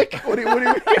 Gaelic? What do you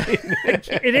mean?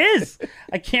 It is.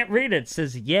 I can't read it. It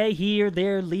says, yea, here,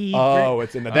 there, leave. Oh,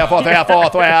 it's in the therefore.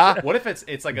 What if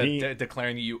it's like The-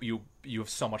 declaring you have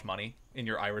so much money in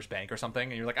your Irish bank or something,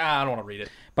 and you're like, I don't want to read it.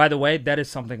 By the way, that is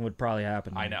something would probably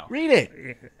happen. I know. Read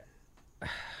it.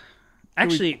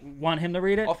 Actually, want him to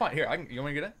read it? Oh, fine. Here, you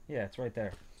want me to get it? Yeah, it's right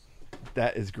there.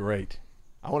 That is great.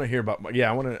 I want to hear about.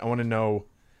 I want to know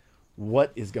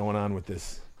what is going on with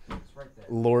this It's right there.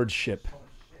 lordship.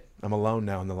 I'm alone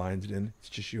now in the Lion's Den. It's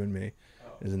just you and me.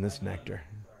 Isn't this Nectar?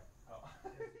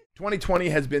 2020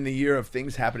 has been the year of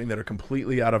things happening that are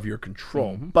completely out of your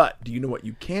control. But do you know what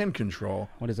you can control?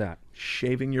 What is that?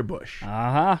 Shaving your bush.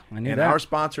 Uh-huh. I knew And that. our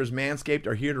sponsors, Manscaped,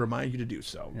 are here to remind you to do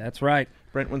so. That's right.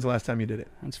 Brent, when's the last time you did it?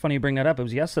 It's funny you bring that up. It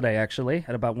was yesterday, actually,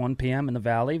 at about 1 p.m. in the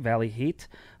valley heat.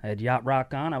 I had yacht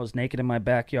rock on. I was naked in my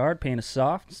backyard, painted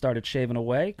soft, started shaving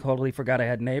away. Totally forgot I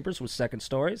had neighbors with second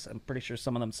stories. I'm pretty sure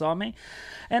some of them saw me.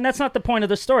 And that's not the point of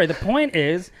the story. The point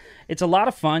is, it's a lot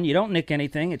of fun. You don't nick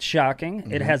anything. It's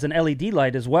shocking. It has an LED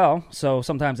light as well. So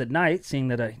sometimes at night, seeing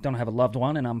that I don't have a loved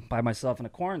one and I'm by myself in a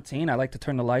quarantine, I like to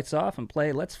turn the lights off and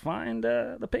play Let's Find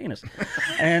the Penis.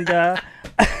 And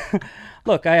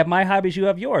look, I have my hobbies, you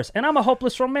have yours. And I'm a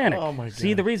hopeless romantic. Oh, my See,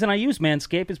 God. the reason I use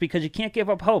Manscaped is because you can't give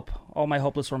up hope, all my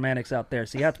hopeless romantics out there.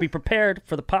 So you have to be prepared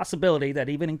for the possibility that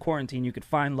even in quarantine you could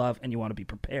find love, and you want to be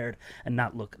prepared and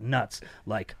not look nuts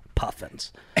like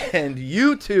puffins. And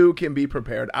you too can be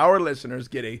prepared. Our listeners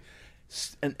get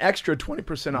an extra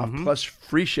 20% off plus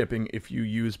free shipping if you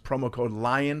use promo code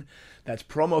LION. That's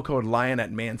promo code LION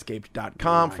at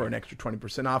manscaped.com for an extra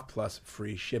 20% off plus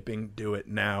free shipping. Do it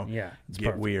now. Yeah, it's Get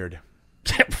perfect. weird.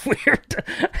 Get weird.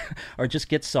 Or just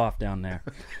get soft down there.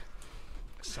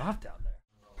 Soft down there.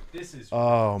 This is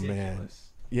Oh, ridiculous. man.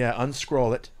 Yeah,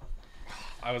 unscroll it.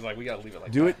 I was like, we gotta leave it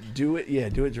like Do that. it. Do it. Yeah,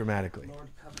 do it dramatically.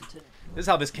 This is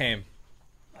how this came.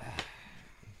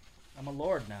 I'm a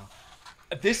lord now.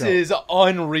 This Show. is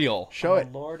unreal. Show I'm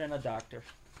it. a lord and a doctor.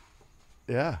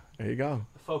 Yeah, there you go.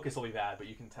 The focus will be bad, but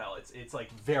you can tell it's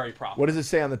like very proper. What does it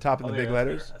say on the top in the there, big that's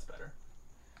letters? better, that's better.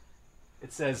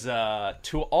 It says,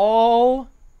 to all...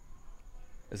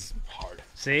 This is hard.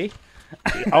 See?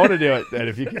 I want to do it then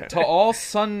if you can. To all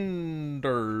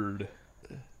sundered,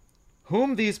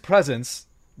 whom these presents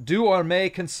do or may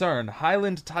concern,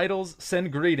 Highland titles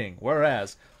send greeting.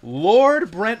 Whereas,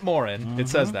 Lord Brentmorin, it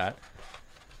says that.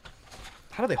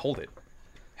 How do they hold it?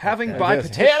 Having by Like this.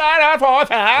 petition...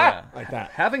 Yeah. Like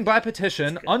that. Having by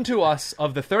petition unto us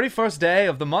of the 31st day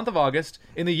of the month of August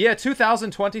in the year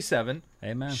 2027,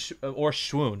 Amen. or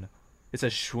Schwoon, it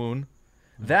says Schwoon,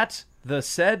 that the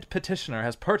said petitioner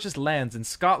has purchased lands in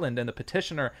Scotland, and the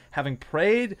petitioner having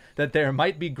prayed that there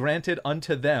might be granted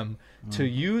unto them to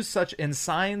use such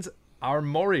ensigns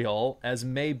armorial as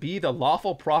may be the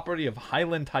lawful property of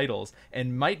Highland titles,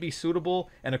 and might be suitable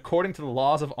and according to the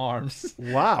laws of arms.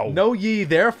 Wow. Know ye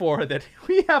therefore that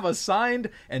we have assigned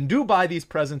and do by these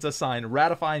presents assign,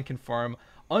 ratify, and confirm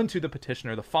unto the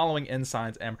petitioner the following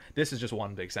ensigns. And this is just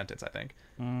one big sentence, I think.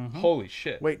 Holy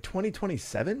shit. Wait,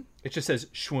 2027? It just says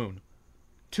Schwoon.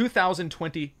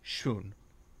 2020 Schwoon. You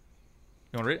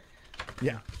want to read it?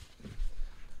 Yeah.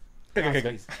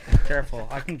 Okay. Careful.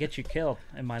 I can get you killed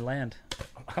in my land.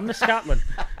 Come to Scotland.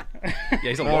 Yeah,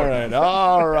 he's a All lord. right,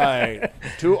 all right.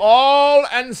 To all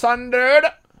and sundered,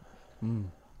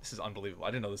 This is unbelievable.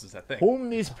 I didn't know this is that thing. whom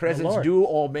these presents Lord. do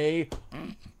or may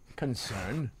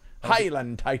concern,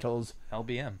 Highland titles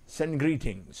LBM. send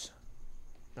greetings.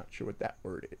 Not sure what that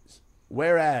word is.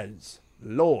 Whereas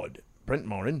Lord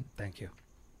Brentmorin, Thank you.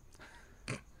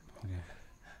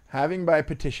 having by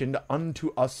petition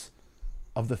unto us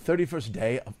of the 31st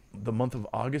day of the month of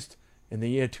August in the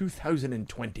year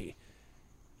 2020,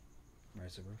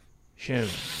 Where's the roof? shown.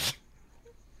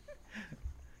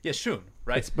 Yeah, Schwoon,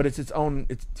 right? But it's its own.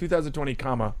 It's 2020,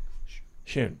 comma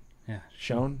shown. Yeah.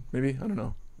 Shown, maybe, I don't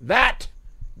know. That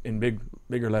in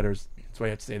bigger letters. That's why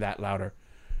you have to say that louder.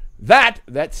 That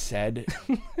said,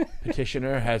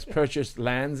 petitioner has purchased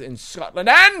lands in Scotland,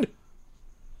 and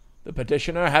the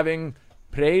petitioner having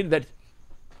prayed that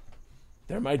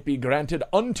there might be granted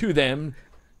unto them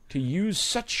to use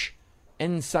such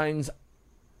ensigns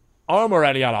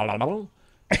armorally.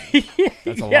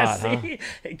 That's a lot, huh? See?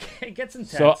 It gets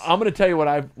intense. So I'm going to tell you what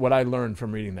I learned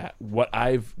from reading that. What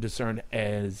I've discerned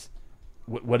as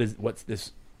what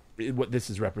this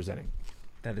is representing.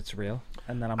 that it's real,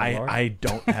 and then I'm a lord. I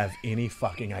don't have any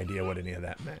fucking idea what any of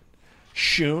that meant.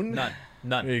 Shoon?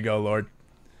 None. There you go, Lord.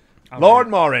 I'll Lord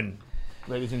read Morin,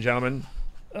 ladies and gentlemen.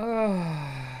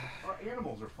 Our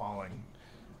animals are falling.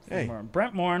 Hey,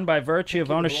 Brentmorin, by virtue of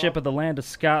keep it ownership along. of the land of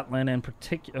Scotland, and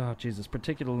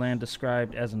particular land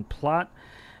described as in plot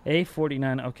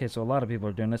A49. Okay, so a lot of people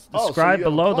are doing this. Oh, so Described you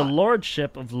have a below the plot.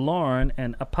 lordship of Lorne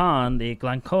and upon the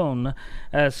Glencone,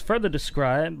 as further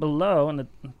described below in the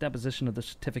deposition of the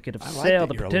certificate of I like sale. that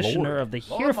The you're a petitioner lord. of the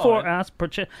Lord herefore Morin. asked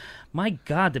purchase. My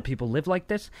God, do people live like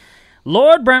this?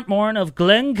 Lord Brentmorin of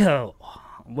Glencoe.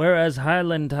 Whereas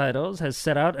Highland Titles has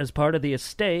set out as part of the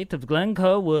estate of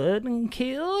Glencoe Wood and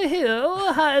Keel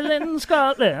Hill, Highland,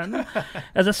 Scotland,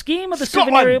 as a scheme of the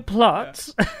Scotland!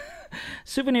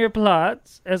 souvenir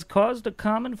plots has caused a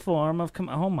common form of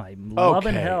oh my love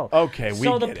and Okay, hell. okay, we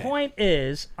so the get it. point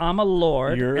is, I'm a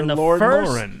lord, You're and the Lord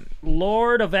first Morin.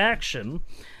 lord of action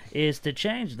is to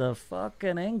change the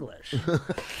fucking English.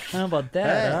 How about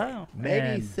that? Hey, huh? maybe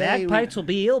and say bagpipes will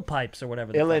be ill pipes or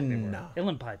whatever. The fuck they Illin. were.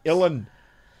 Illin pipes. Illin.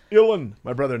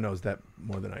 My brother knows that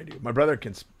more than I do. My brother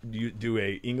can do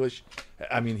a English.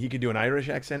 I mean, he can do an Irish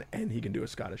accent and he can do a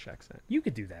Scottish accent. You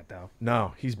could do that though.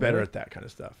 No, he's better Really? at that kind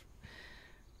of stuff.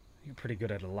 You're pretty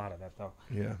good at a lot of that though.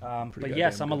 Yeah. pretty But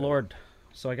yes, goddamn I'm a good at it. lord.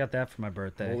 So I got that for my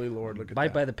birthday. Holy Lord, look at Bite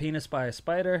that. by the penis by a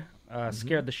spider.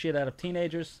 Scared the shit out of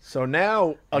teenagers. So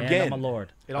now, again, And I'm a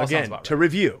lord. It all sounds again, about to right.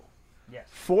 review, Yes.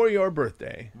 for your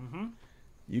birthday,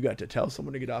 you got to tell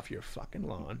someone to get off your fucking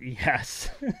lawn. Yes.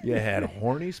 You had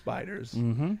horny spiders,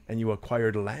 and you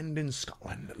acquired land in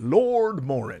Scotland. Lord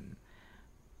Morin.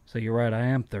 So you're right. I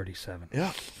am 37.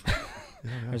 Yeah.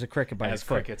 There's a cricket by As his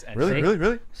foot. crickets and Really? See? Really?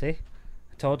 Really? See?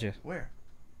 I told you. Where?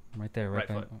 Right there. Right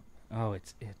by- foot. Oh,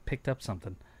 it picked up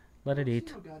something. Let it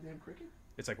eat. goddamn cricket.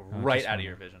 It's like right just out of one.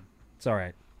 your vision. It's all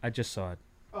right. I just saw it.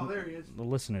 Oh, there he is. The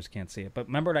listeners can't see it. But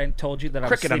remember I told you that I was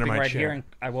Cricket under sleeping my right chair. here and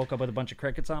I woke up with a bunch of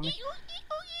crickets on me?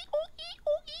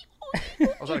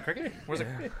 Was that a cricket? Where's it?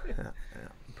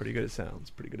 Pretty good it sounds.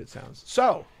 Pretty good it sounds.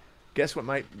 So, guess what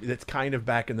that's kind of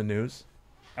back in the news?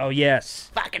 Oh, yes.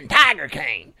 Fucking Tiger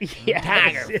King. Yes.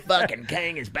 Tiger fucking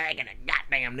King is back in the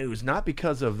goddamn news. Not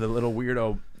because of the little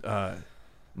weirdo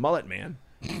mullet man.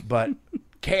 But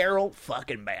Carol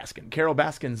fucking Baskin. Carol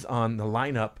Baskin's on the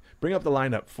lineup. Bring up the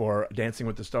lineup for Dancing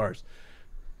with the Stars.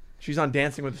 She's on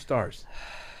Dancing with the Stars.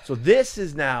 So this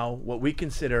is now what we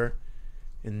consider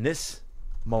in this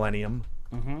millennium,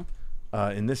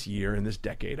 in this year, in this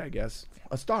decade, I guess,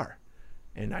 a star.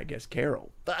 And I guess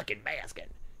Carol fucking Baskin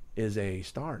is a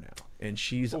star now. And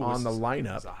she's on the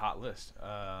lineup. It's a hot list.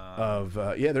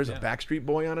 There's a Backstreet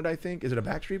Boy on it, I think. Is it a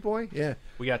Backstreet Boy? Yeah.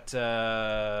 We got,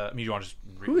 I mean, you want to just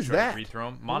Who is that? read through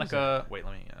them? Monica, wait,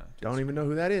 let me. Don't even know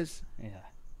who that is. Yeah.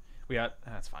 We got,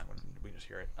 that's fine. We can just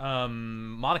hear it.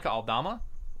 Monica Aldama.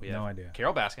 We have No idea.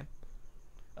 Carol Baskin.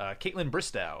 Caitlin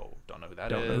Bristow. Don't know who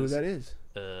that is. Don't know who that is.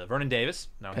 Vernon Davis.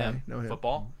 Know him. know him.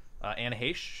 Football. Anna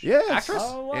Heche. Yes. Actress.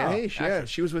 Oh, wow. Anne Heche, yeah. Actress.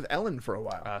 She was with Ellen for a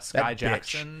while. Sky That bitch.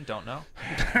 Jackson. Don't know.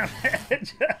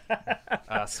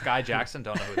 Sky Jackson.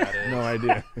 Don't know who that is. No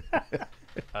idea.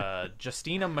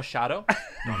 Justina Machado.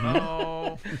 Don't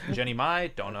know. Jenny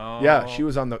Mai. Don't know. Yeah,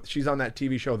 she's on that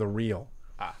TV show The Real.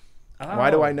 Oh.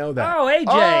 Why do I know that? Oh, AJ.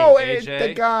 Oh, AJ.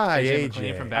 the guy, AJ AJ.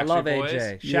 McLean from I love Backstreet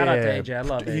AJ. Boys. Shout out to AJ. I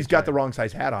love AJ. He's got the wrong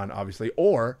size hat on, obviously,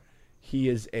 or he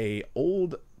is a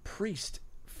old priest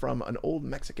from an old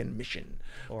Mexican mission.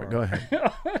 Go ahead.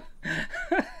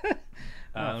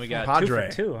 We got Padre.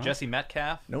 2 for 2, huh? Jesse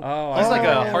Metcalf. Nope. Oh, He's like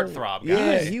a Oh. heartthrob guy.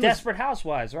 Yeah, He's he was. Desperate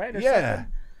Housewives, right? Or Yeah,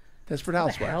 something? Desperate How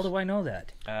the hell Housewives. do I know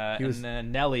that? And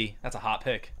then Nelly. That's a hot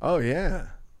pick. Oh yeah.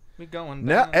 We going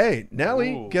Now, down. hey,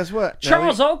 Nelly. Ooh. Guess what?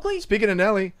 Charles Nelly, Oakley? Speaking of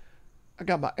Nelly, I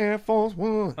got my Air Force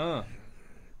One. So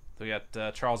we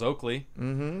got Charles Oakley.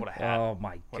 Mm-hmm. What a hat. Oh,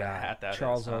 my What a God. hat that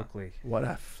Charles is, huh? Oakley. What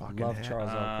a fucking Love hat.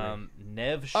 Charles Oakley.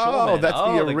 Nev Schulman. Oh, that's the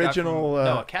guy from- original.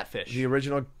 no, Catfish. The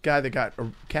original guy that got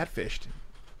catfished.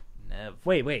 Nev.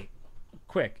 Wait.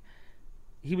 Quick.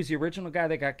 He was the original guy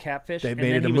that got catfished, They and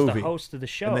made then it a he was movie. the host of the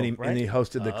show, And then he, right? and he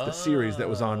hosted the series that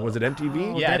was on. Was it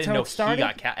MTV? Yeah, I that's didn't how know it started? he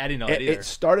got cat. I didn't know that It, either. it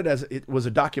started as it was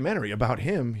a documentary about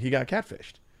him. He got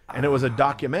catfished, and it was a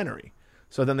documentary.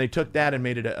 So then they took that and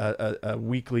made it a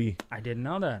weekly I didn't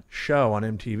know that. show on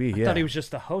MTV. I thought he was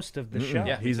just the host of the show.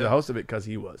 Yeah. He's too. the host of it because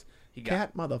he was He got-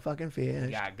 cat motherfucking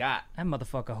fish. got. That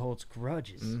motherfucker holds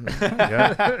grudges.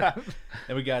 Yeah.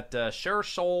 Then we got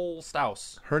Sol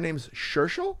Staus. Her name's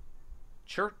Shershel.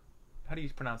 How do you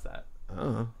pronounce that?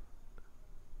 Uh,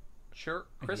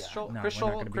 Crystal. no, we're not Crystal.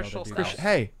 gonna be able Crystal to do that.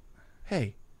 Staus.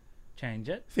 hey, Change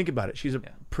it. think about it. She's a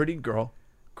pretty girl,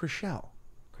 Chriselle.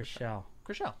 Chriselle.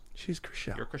 Chriselle. She's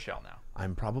Chriselle. You're Chriselle now.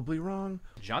 I'm probably wrong.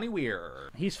 Johnny Weir.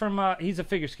 He's from. He's a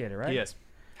figure skater, right? He is.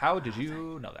 How did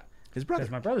you know that? His brother.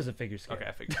 Because my brother's a figure skater. Okay,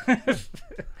 I figured. It's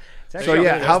So actually-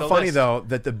 yeah, there's how the funny list. though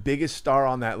that the biggest star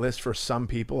on that list for some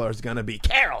people is going to be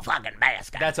Carol fucking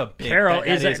Baskin. That's a big. Carol that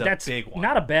is, is a that's big one.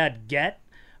 not a bad get,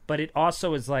 but it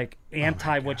also is like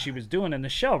anti what she was doing in the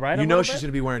show, right? You A know little she's bit? going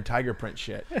to be wearing tiger print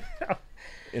shit.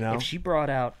 You know. If she brought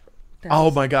out. Oh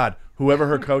my God! Whoever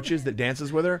her coach is that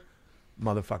dances with her,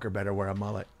 motherfucker better wear a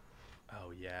mullet.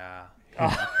 Oh yeah.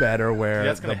 Better wear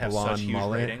That's gonna the have blonde such huge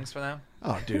mullet. ratings for them.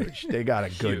 Oh, dude, they got a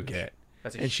good Huge. get.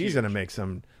 That's a And she's huge- gonna make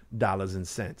some dollars and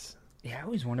cents. Yeah, I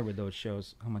always wonder with those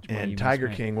shows how much money you And must Tiger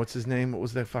make. King, what's his name? What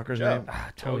was that fucker's Joe. name?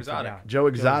 Totally Exotic. forgot. Joe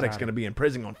Exotic's Exotic. gonna be in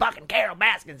prison going, fucking Carol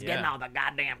Baskin's getting Yeah. all the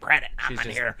goddamn credit. I'm She's in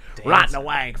just here dancing. rotting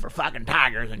away for fucking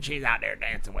tigers, and she's out there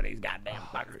dancing with these goddamn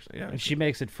fuckers. Yeah. If she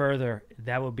makes it further,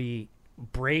 that would be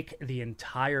break the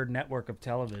entire network of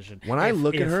television. When I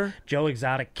look at if her- Joe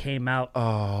Exotic came out,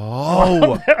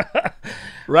 Oh,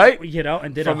 right? you know,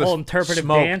 and did From a whole the interpretive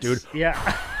smoke, dance. dude.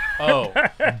 Yeah. Oh,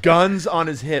 Guns on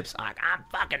his hips, Like, I'm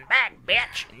fucking back,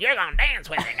 bitch, and you're gonna dance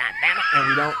with me,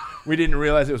 goddammit. and we didn't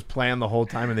realize it was planned the whole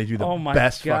time, and they do the Oh my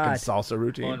best God. fucking salsa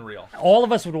routine. unreal. All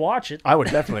of us would watch it. I would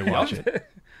definitely watch it.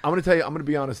 I'm gonna tell you. I'm gonna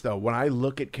be honest though. When I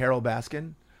look at Carol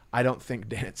Baskin, I don't think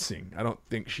dancing. I don't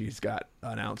think she's got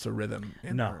an ounce of rhythm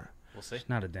in No. her. We'll see.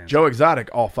 Not a dance. Joe Exotic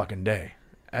all fucking day.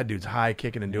 That dude's high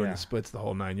kicking and doing Yeah. the splits the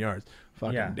whole 9 yards.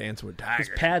 Fucking Yeah. dancing with His tigers.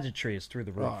 pageantry is through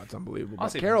the roof. Oh, it's unbelievable. But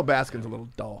Honestly, Carol Baskin's a little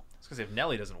dull. Because if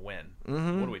Nelly doesn't win, what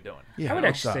are we doing? Yeah, I would don't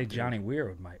actually suck, say dude. Johnny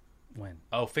Weir might win.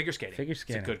 Oh, figure skating. Figure It's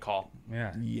skating. a good call.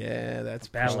 Yeah. Yeah, that's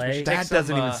Ballet. That Take some,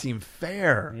 doesn't even seem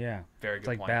fair. Yeah. Very It's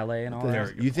good like point. ballet and all The-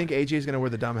 that. you think AJ's gonna wear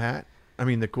the dumb hat? I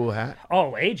mean, the cool hat.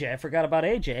 Oh, AJ. I forgot about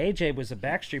AJ. AJ was a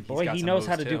Backstreet Boy. He's got He some knows moves,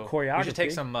 how to do too. choreography. We should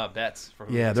take some bets for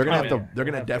who Yeah, wins. they're gonna Oh, have to. yeah. They're We'll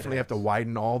gonna have good definitely have to hats.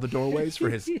 widen all the doorways for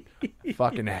his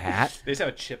fucking hat. They just have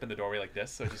a chip in the doorway like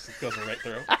this, so it just goes right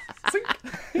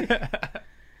through.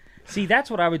 See, that's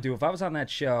what I would do if I was on that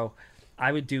show.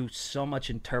 I would do so much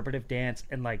interpretive dance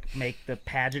and like make the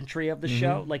pageantry of the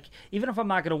show. Like even if I'm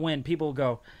not going to win, people will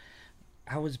go,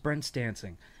 "How was Brent's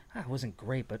dancing? It wasn't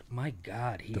great, but my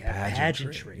God, he The had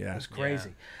pageantry, pageantry. yeah. It was crazy.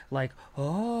 Like,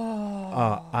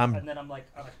 and then I'm like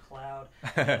on a cloud.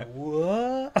 And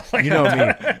what? Like, You know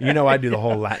me. You know I do the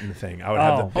whole Latin thing. I would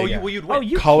have the Oh, big, you'd win.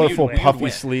 you- colorful, you'd win. puffy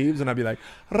win. sleeves, and I'd be like,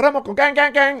 Ramoko gang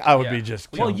gang gang. I would Yeah. be just.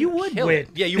 well, killing you it. would Kill win. it.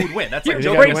 Yeah, you would win. That's like You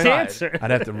Joe gotta Great win. Pride. answer.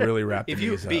 I'd have to really wrap the If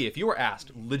you knees up. if you were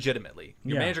asked legitimately,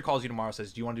 your Yeah. manager calls you tomorrow and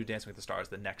says, "Do you want to do Dancing with the Stars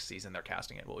the next season they're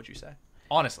casting it?" What would you say?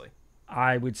 Honestly,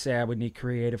 I would say I would need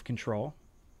creative control.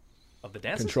 of the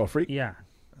dances. Control freak. Yeah.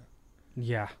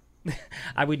 Yeah.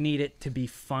 I would need it to be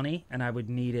funny, and I would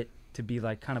need it to be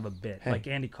like kind of a bit, Hey. like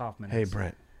Andy Kaufman. Hey is.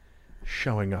 Brent,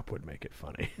 showing up would make it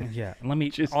funny. Yeah. And let me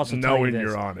Just also tell you knowing this.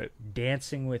 you're on it.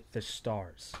 Dancing with the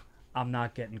Stars. I'm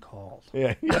not getting called.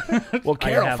 Yeah. Well,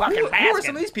 Carol, have- Fucking Who are basket.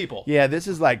 some of these people? yeah, this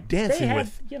is like They Dancing had,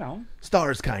 with you know,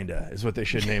 Stars, kinda, is what they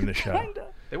should name the show. kinda.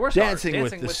 They were stars. Dancing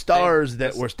with the stars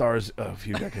that were stars a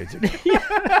few decades ago.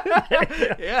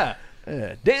 Yeah.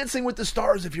 Dancing with the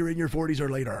Stars if you're in your 40s or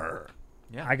later.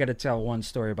 I got to tell one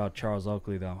story about Charles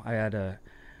Oakley, though. I had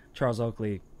Charles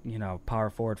Oakley, you know, power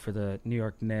forward for the New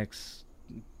York Knicks,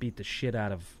 beat the shit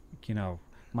out of, you know,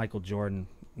 Michael Jordan.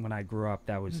 When I grew up,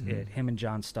 that was it. Him and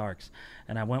John Starks.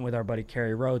 And I went with our buddy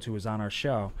Kerry Rhodes, who was on our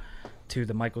show, to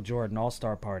the Michael Jordan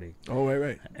All-Star Party. Oh,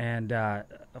 right. And,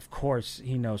 of course,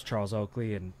 he knows Charles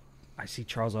Oakley, and I see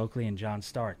Charles Oakley and John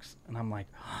Starks. And I'm like,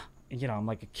 you know, I'm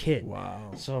like a kid.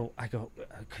 Wow. So I go,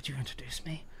 could you introduce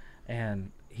me?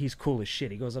 And he's cool as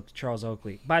shit. He goes up to Charles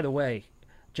Oakley. By the way,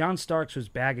 John Starks was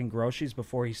bagging groceries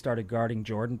before he started guarding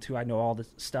Jordan, too. I know all this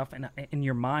stuff. And in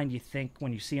your mind, you think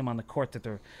when you see them on the court that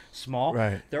they're small.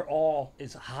 Right. They're all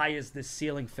as high as this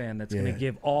ceiling fan that's going Yeah. to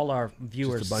give all our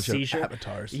viewers Just a bunch seizure. of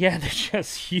avatars. Yeah, they're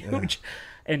just huge.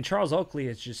 And Charles Oakley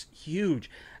is just huge.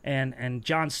 And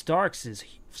John Starks is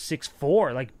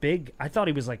 6'4", like big. I thought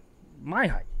he was like my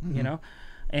height, you know?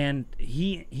 And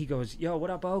he goes, yo, what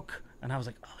up, Oak? And I was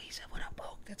like, oh, he said, what up,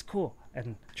 Oak? That's cool.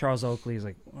 And Charles Oakley is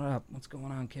like, what up? What's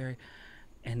going on, Kerry?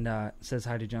 And says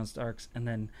hi to John Starks. And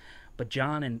then, but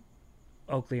John and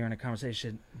Oakley are in a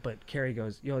conversation, but Kerry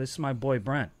goes, yo, this is my boy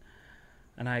Brent.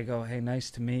 And I go, hey, nice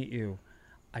to meet you.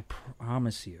 I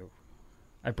promise you.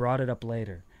 I brought it up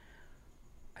later.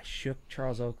 I shook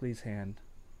Charles Oakley's hand.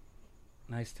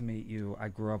 Nice to meet you. I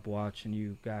grew up watching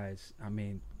you guys. I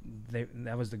mean,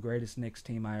 that was the greatest Knicks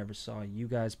team I ever saw. You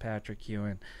guys, Patrick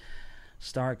Ewing,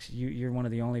 Starks, you're one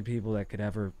of the only people that could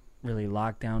ever really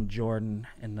lock down Jordan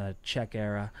in the Czech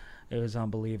era. It was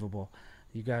unbelievable.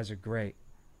 You guys are great.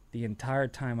 The entire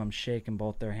time I'm shaking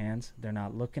both their hands, they're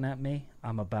not looking at me.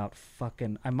 I'm about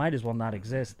fucking... I might as well not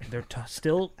exist. They're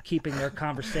still keeping their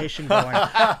conversation going.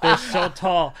 They're so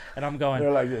tall. And I'm going...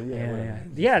 They're like,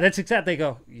 Yeah, that's exactly. They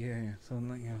go, yeah. So,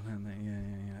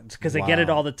 yeah. It's because they get it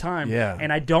Wow. all the time. Yeah.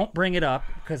 And I don't bring it up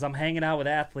because I'm hanging out with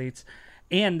athletes.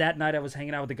 And that night I was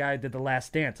hanging out with the guy who did The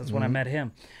Last Dance. That's when I met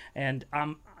him. And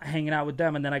I'm hanging out with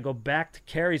them. And then I go back to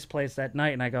Kerry's place that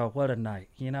night and I go, what a night.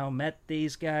 You know, met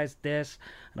these guys, this.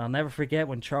 And I'll never forget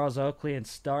when Charles Oakley and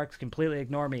Starks completely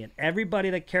ignore me. And everybody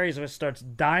that Kerry's with starts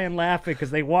dying laughing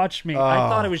because they watched me. I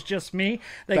thought it was just me.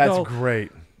 They That's go,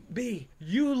 great. B,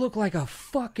 you look like a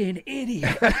fucking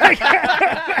idiot.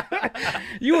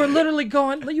 You were literally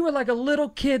going, you were like a little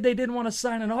kid they didn't want to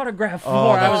sign an autograph for.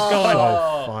 I was going,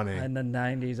 so funny. in the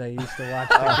 90s, I used to watch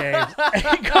the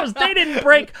games. He goes, they didn't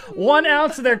break 1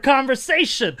 ounce of their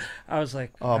conversation. I was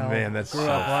like, Oh, man, that's grew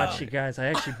so up watching funny. you guys. I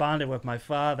actually bonded with my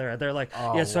father. They're like,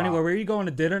 yeah, so wow. anyway, where are you going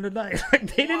to dinner tonight?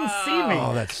 Like, they didn't see me.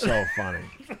 Oh, that's so funny.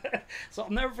 So I'll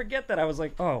never forget that. I was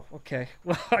like, oh, okay.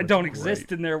 Well, I don't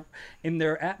exist in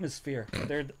their atmosphere.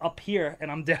 They're up here,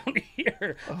 and I'm down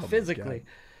here physically.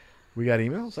 We got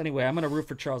emails? So anyway, I'm going to root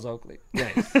for Charles Oakley.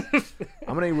 Nice.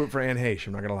 I'm going to root for Anne Heche.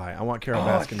 I'm not going to lie. I want Carol I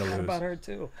Baskin to forgot lose. about her,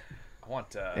 too. I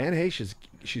want. Anne Heche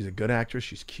she's a good actress.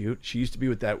 She's cute. She used to be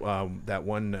with that one that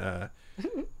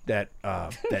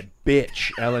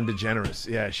bitch Ellen DeGeneres.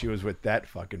 Yeah, she was with that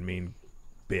fucking mean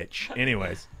bitch.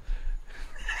 Anyways,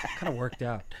 Kind of worked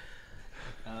out.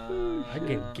 I'd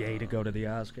get gay to go to the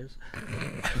Oscars.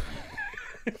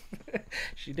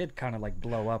 She did kind of like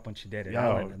blow up when she did it.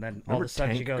 Yo, And then all of remember a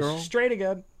sudden she Tank goes Girl? straight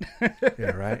again.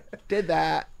 yeah, right. Did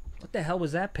that. What the hell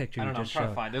was that picture I you don't know. I'm just trying to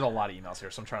showed? find. There's a lot of emails here,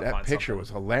 so I'm trying to That find picture something. was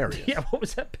hilarious. Yeah, what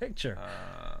was that picture?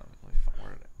 Let me find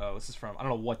where oh, this is from. I don't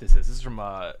know what this is. This is from.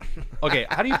 Okay,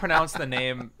 how do you pronounce the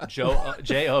name Jojo?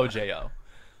 JoJo.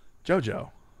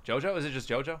 Jojo? Is it just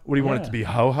Jojo? What do you want it Yeah. to be?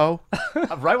 Ho ho.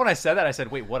 Right when I said that, I said,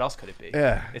 "Wait, what else could it be?"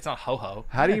 Yeah. It's not ho ho.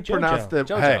 How do you JoJo. pronounce the?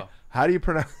 JoJo. Hey, how do you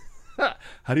pronounce?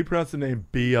 How do you pronounce the name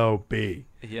B.O.B.?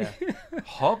 Yeah.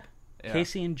 Hop. Yeah.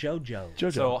 Casey and JoJo.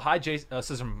 JoJo. So hi, Jason.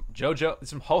 This is from Jojo. It's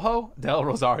from Ho Ho Del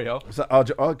Rosario. So,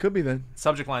 it could be then.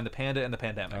 Subject line: the panda and the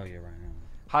pandemic. Oh, you're right.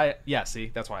 Hi, yeah,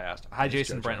 see, that's why I asked. Hi,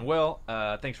 Jason, JoJo. Brent, and Will.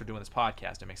 Thanks for doing this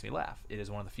podcast. It makes me laugh. It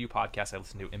is one of the few podcasts I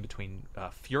listen to in between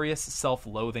furious,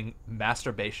 self-loathing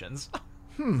masturbations.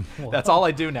 That's all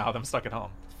I do now that I'm stuck at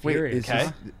home. Wait, Furious. Okay.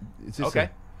 is this Okay.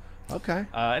 Okay.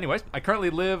 Anyways, I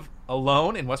currently live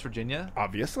alone in West Virginia,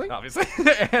 Obviously. obviously,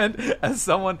 and as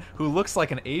someone who looks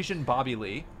like an Asian Bobby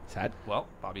Lee. Sad. Well,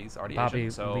 Bobby's already Bobby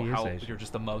Asian, so Lee is how Asian. you're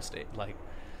just the most like.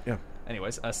 Yeah.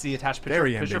 Anyways, see attached picture,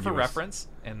 Very picture for ambiguous. reference,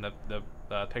 and the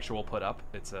picture we'll put up.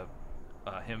 It's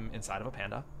him inside of a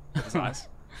panda with his eyes.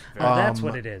 Oh, that's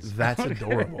what it is. That's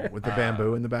adorable with the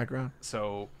bamboo in the background.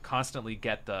 So he constantly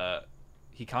gets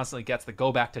the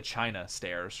go back to China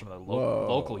stares from the Whoa.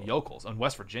 local yokels in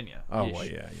West Virginia. Oh Yeesh. well,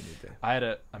 yeah, you need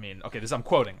to. I'm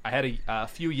quoting. I had a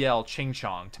few yell ching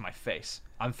chong to my face.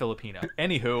 I'm Filipino.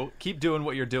 Anywho, keep doing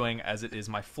what you're doing as it is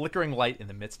my flickering light in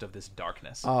the midst of this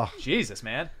darkness. Oh. Jesus,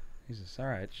 man. Jesus, all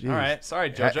right. Jeez. All right.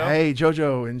 Sorry, JoJo. Hey,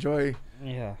 JoJo, enjoy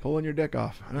Yeah. pulling your dick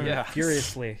off. All right. Yeah.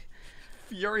 Furiously.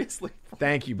 Furiously.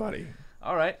 Thank you, buddy.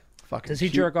 All right. Fucking Does he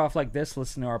cute. jerk off like this?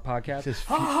 Listen to our podcast. Just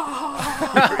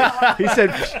he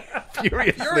said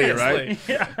furiously, right?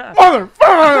 Bugs.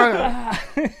 Yeah,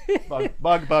 get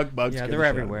they're the shit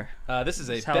everywhere. This is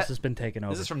a This house has been taken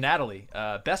over. This is from Natalie.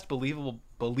 Best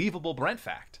believable Brent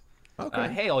fact.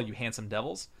 Okay. Hey, all you handsome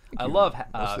devils. I love,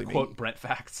 Mostly me. quote, Brent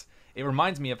facts. It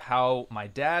reminds me of how my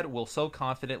dad will so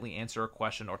confidently answer a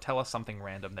question or tell us something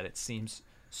random that it seems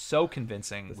so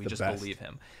convincing we the just best. believe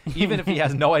him. Even if he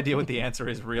has no idea what the answer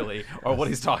is really or what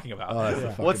he's talking about. Oh, that's the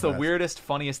fucking What's the best. weirdest,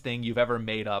 funniest thing you've ever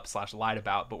made up / lied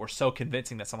about, but were so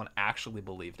convincing that someone actually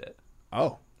believed it?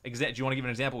 Oh, Do you want to give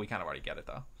an example? We kind of already get it,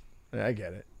 though. yeah, I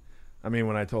get it. I mean,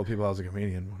 when I told people I was a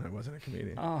comedian when I wasn't a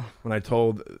comedian. Oh. When I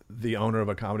told the owner of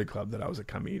a comedy club that I was a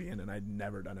comedian and I'd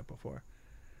never done it before.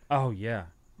 Oh yeah.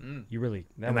 You really.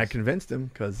 And I convinced him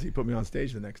because he put me on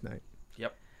stage the next night.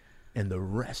 Yep. And the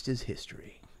rest is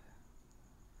history.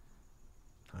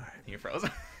 All right. You're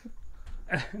frozen.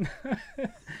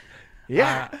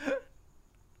 Yeah.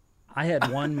 I had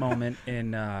one moment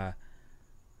in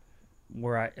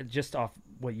where I just off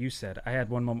what you said. I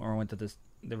had one moment where I went to this.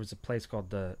 There was a place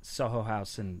called the Soho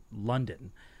House in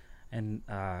London, and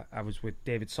I was with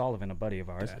David Sullivan, a buddy of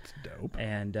ours. That's dope.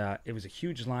 And it was a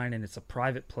huge line, and it's a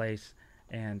private place.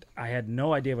 And I had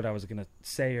no idea what I was going to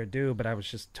say or do, but I was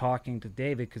just talking to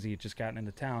David because he had just gotten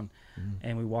into town.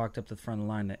 And we walked up to the front of the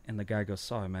line, and the guy goes,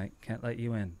 "Sorry, mate, can't let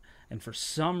you in." And for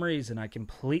some reason, I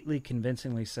completely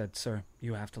convincingly said, "Sir,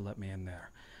 you have to let me in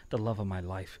there. The love of my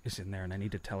life is in there, and I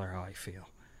need to tell her how I feel."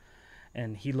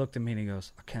 And he looked at me, and he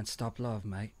goes, "I can't stop love,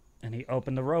 mate." And he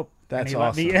opened the rope, and That's he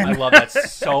let me awesome. in. I love that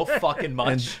so fucking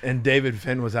much. And David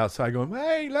Finn was outside going,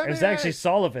 "Hey, let It me was in." actually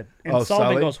Sullivan. And Oh,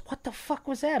 Sullivan Sully? goes, "What the fuck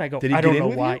was that?" I go, Did he "I get don't in know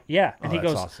with why." you? Yeah. And Oh, he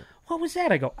that's goes, awesome. "What was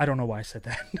that?" I go, "I don't know why I said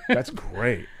that." That's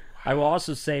great. I will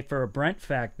also say for a Brent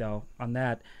fact, though, on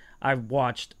that, I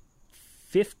watched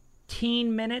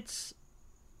 15 minutes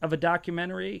of a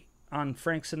documentary on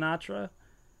Frank Sinatra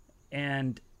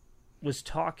and was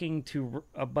talking to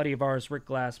a buddy of ours, Ricky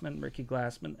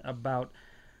Glassman, about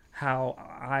how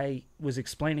I was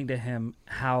explaining to him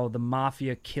how the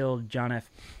mafia killed John F.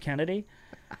 Kennedy.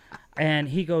 And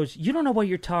he goes, "You don't know what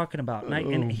you're talking about."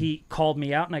 And he called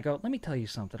me out, and I go, "Let me tell you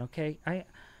something, okay?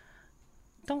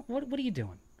 What are you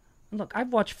doing? Look,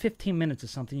 I've watched 15 minutes of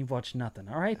something. You've watched nothing,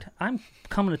 all right? I'm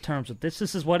coming to terms with this.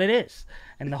 This is what it is."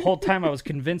 And the whole time I was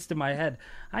convinced in my head,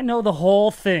 I know the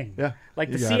whole thing. Yeah,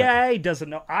 Like the you got it. CIA doesn't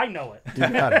know. I know it, You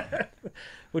got it.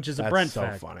 which is a That's Brent so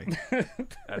fact. funny.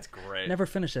 That's great. Never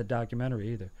finished that documentary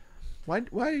either.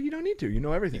 Why you don't need to? You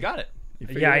know everything. You got it. You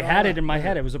figured Yeah, I all had out. it in my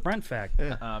head. It was a Brent fact.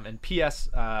 And P.S.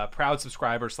 Proud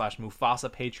subscriber /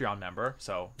 Mufasa Patreon member.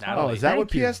 So Oh, Natalie, is that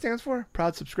what Thank you. PS stands for?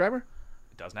 Proud subscriber?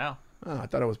 it does now. Oh, I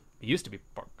thought it was It used to be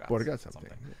Board of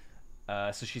something.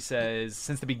 So she says,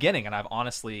 since the beginning, and I've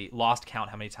honestly lost count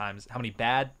how many times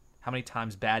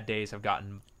bad days have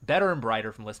gotten better and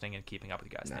brighter from listening and keeping up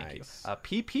with you guys. Thank Nice. you.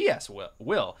 PPS,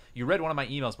 Will, you read one of my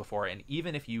emails before, and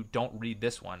even if you don't read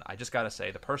this one, I just got to say,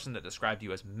 the person that described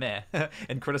you as meh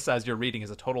and criticized your reading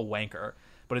is a total wanker,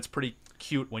 but it's pretty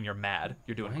cute when you're mad.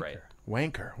 You're doing great.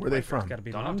 Wanker. Where are they from? Got to be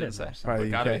Don't know what London. to say. or something. Probably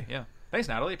Gotta UK. be, yeah. Thanks,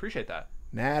 Natalie. Appreciate that.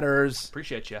 Natters.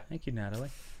 Appreciate you. Thank you, Natalie.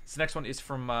 This next one is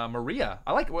from Maria.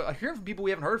 I hear from people we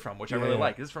haven't heard from, which I really Yeah.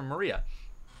 like. This is from Maria.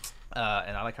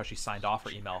 And I like how she signed off her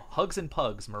email. Hugs and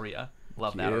pugs, Maria.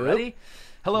 Love that Cute. already.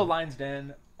 Hello, Lions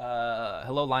Den.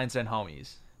 Hello, Lions Den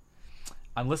homies.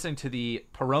 I'm listening to the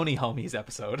Peroni homies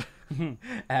episode.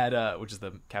 Add, which is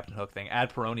the Captain Hook thing.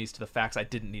 Add Peronis to the facts I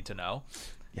didn't need to know.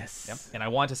 Yes. Yep. And I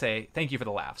want to say thank you for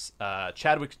the laughs.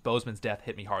 Chadwick Boseman's death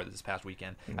hit me hard this past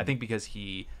weekend. I think because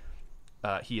he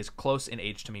he is close in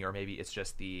age to me, or maybe it's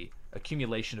just the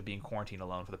accumulation of being quarantined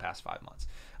alone for the past 5 months.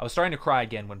 I was starting to cry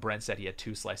again when Brent said he had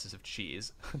 2 slices of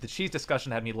cheese. The cheese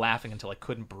discussion had me laughing until I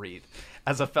couldn't breathe.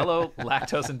 As a fellow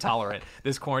lactose intolerant,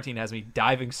 this quarantine has me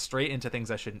diving straight into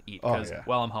things I shouldn't eat because,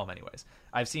 well, I'm home anyways.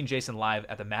 I've seen Jason live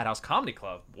at the Madhouse Comedy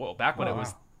Club. Whoa, back when it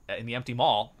was in the empty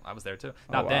mall. I was there too.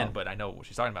 Not then, but I know what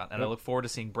she's talking about. And I look forward to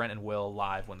seeing Brent and Will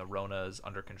live when the Rona is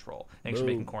under control. Thanks for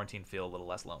making quarantine feel a little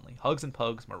less lonely. Hugs and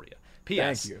pugs, Maria.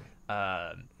 P.S. Thank you.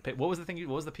 What was the thing?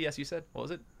 What was the P.S. you said? What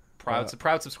was it? Proud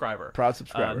subscriber. Proud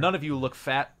subscriber. None of you look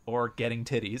fat or getting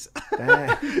titties.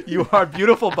 You are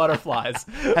beautiful butterflies.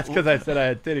 That's because I said I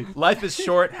had titties. Life is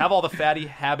short. Have all the fatty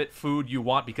habit food you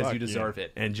want because you deserve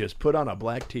it. And just put on a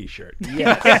black T-shirt.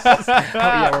 Yes. Oh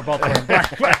yeah, we're both wearing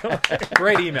black. By the way.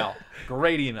 Great email.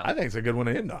 Great email. I think it's a good one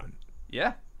to end on.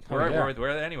 Yeah. We're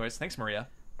there anyways. Thanks, Maria.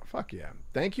 Fuck yeah.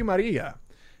 Thank you, Maria.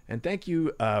 And thank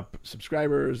you,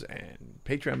 subscribers and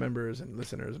Patreon members and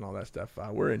listeners and all that stuff.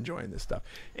 We're enjoying this stuff.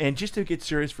 And just to get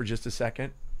serious for just a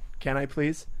second, can I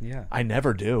please? Yeah. I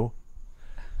never do.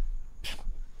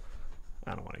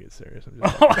 I don't want to get serious. I'm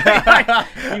just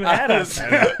You had us.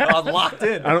 Locked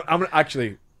in. I'm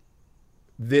actually.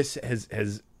 This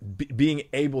has being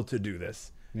able to do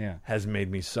this. Yeah. Has made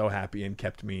me so happy and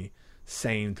kept me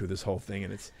sane through this whole thing,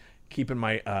 and it's keeping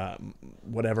my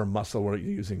whatever muscle we're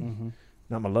using. Mm-hmm.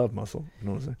 Not my love muscle, you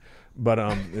know what I'm saying? But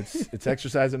it's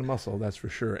exercising a muscle, that's for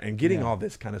sure. And getting all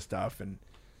this kind of stuff and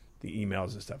the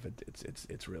emails and stuff,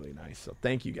 it's really nice. So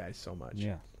thank you guys so much.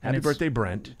 Yeah. Happy birthday,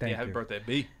 Brent. Happy birthday,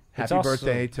 B. Happy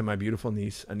birthday to my beautiful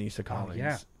niece, Anissa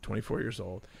Collins, 24 years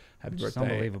old. Happy It's birthday.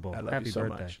 unbelievable. I love Happy you so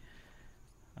birthday.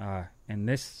 much. And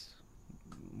this,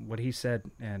 what he said,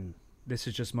 and this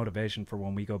is just motivation for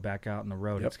when we go back out on the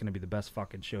road. Yep. It's going to be the best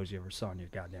fucking shows you ever saw in your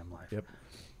goddamn life. Yep.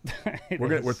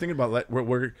 We're thinking about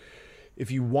we're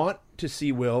if you want to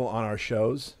see Will on our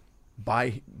shows,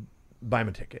 buy him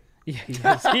a ticket.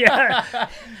 Yeah.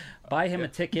 Buy him a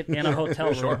ticket and a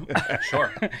hotel room.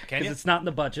 Sure. Can you? It's not in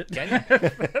the budget. Can you?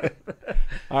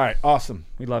 All right, awesome.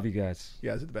 We love you guys.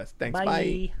 You guys are the best. Thanks. Bye.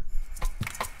 Bye.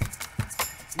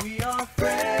 We are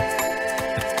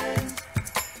friends,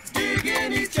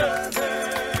 digging each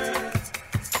other.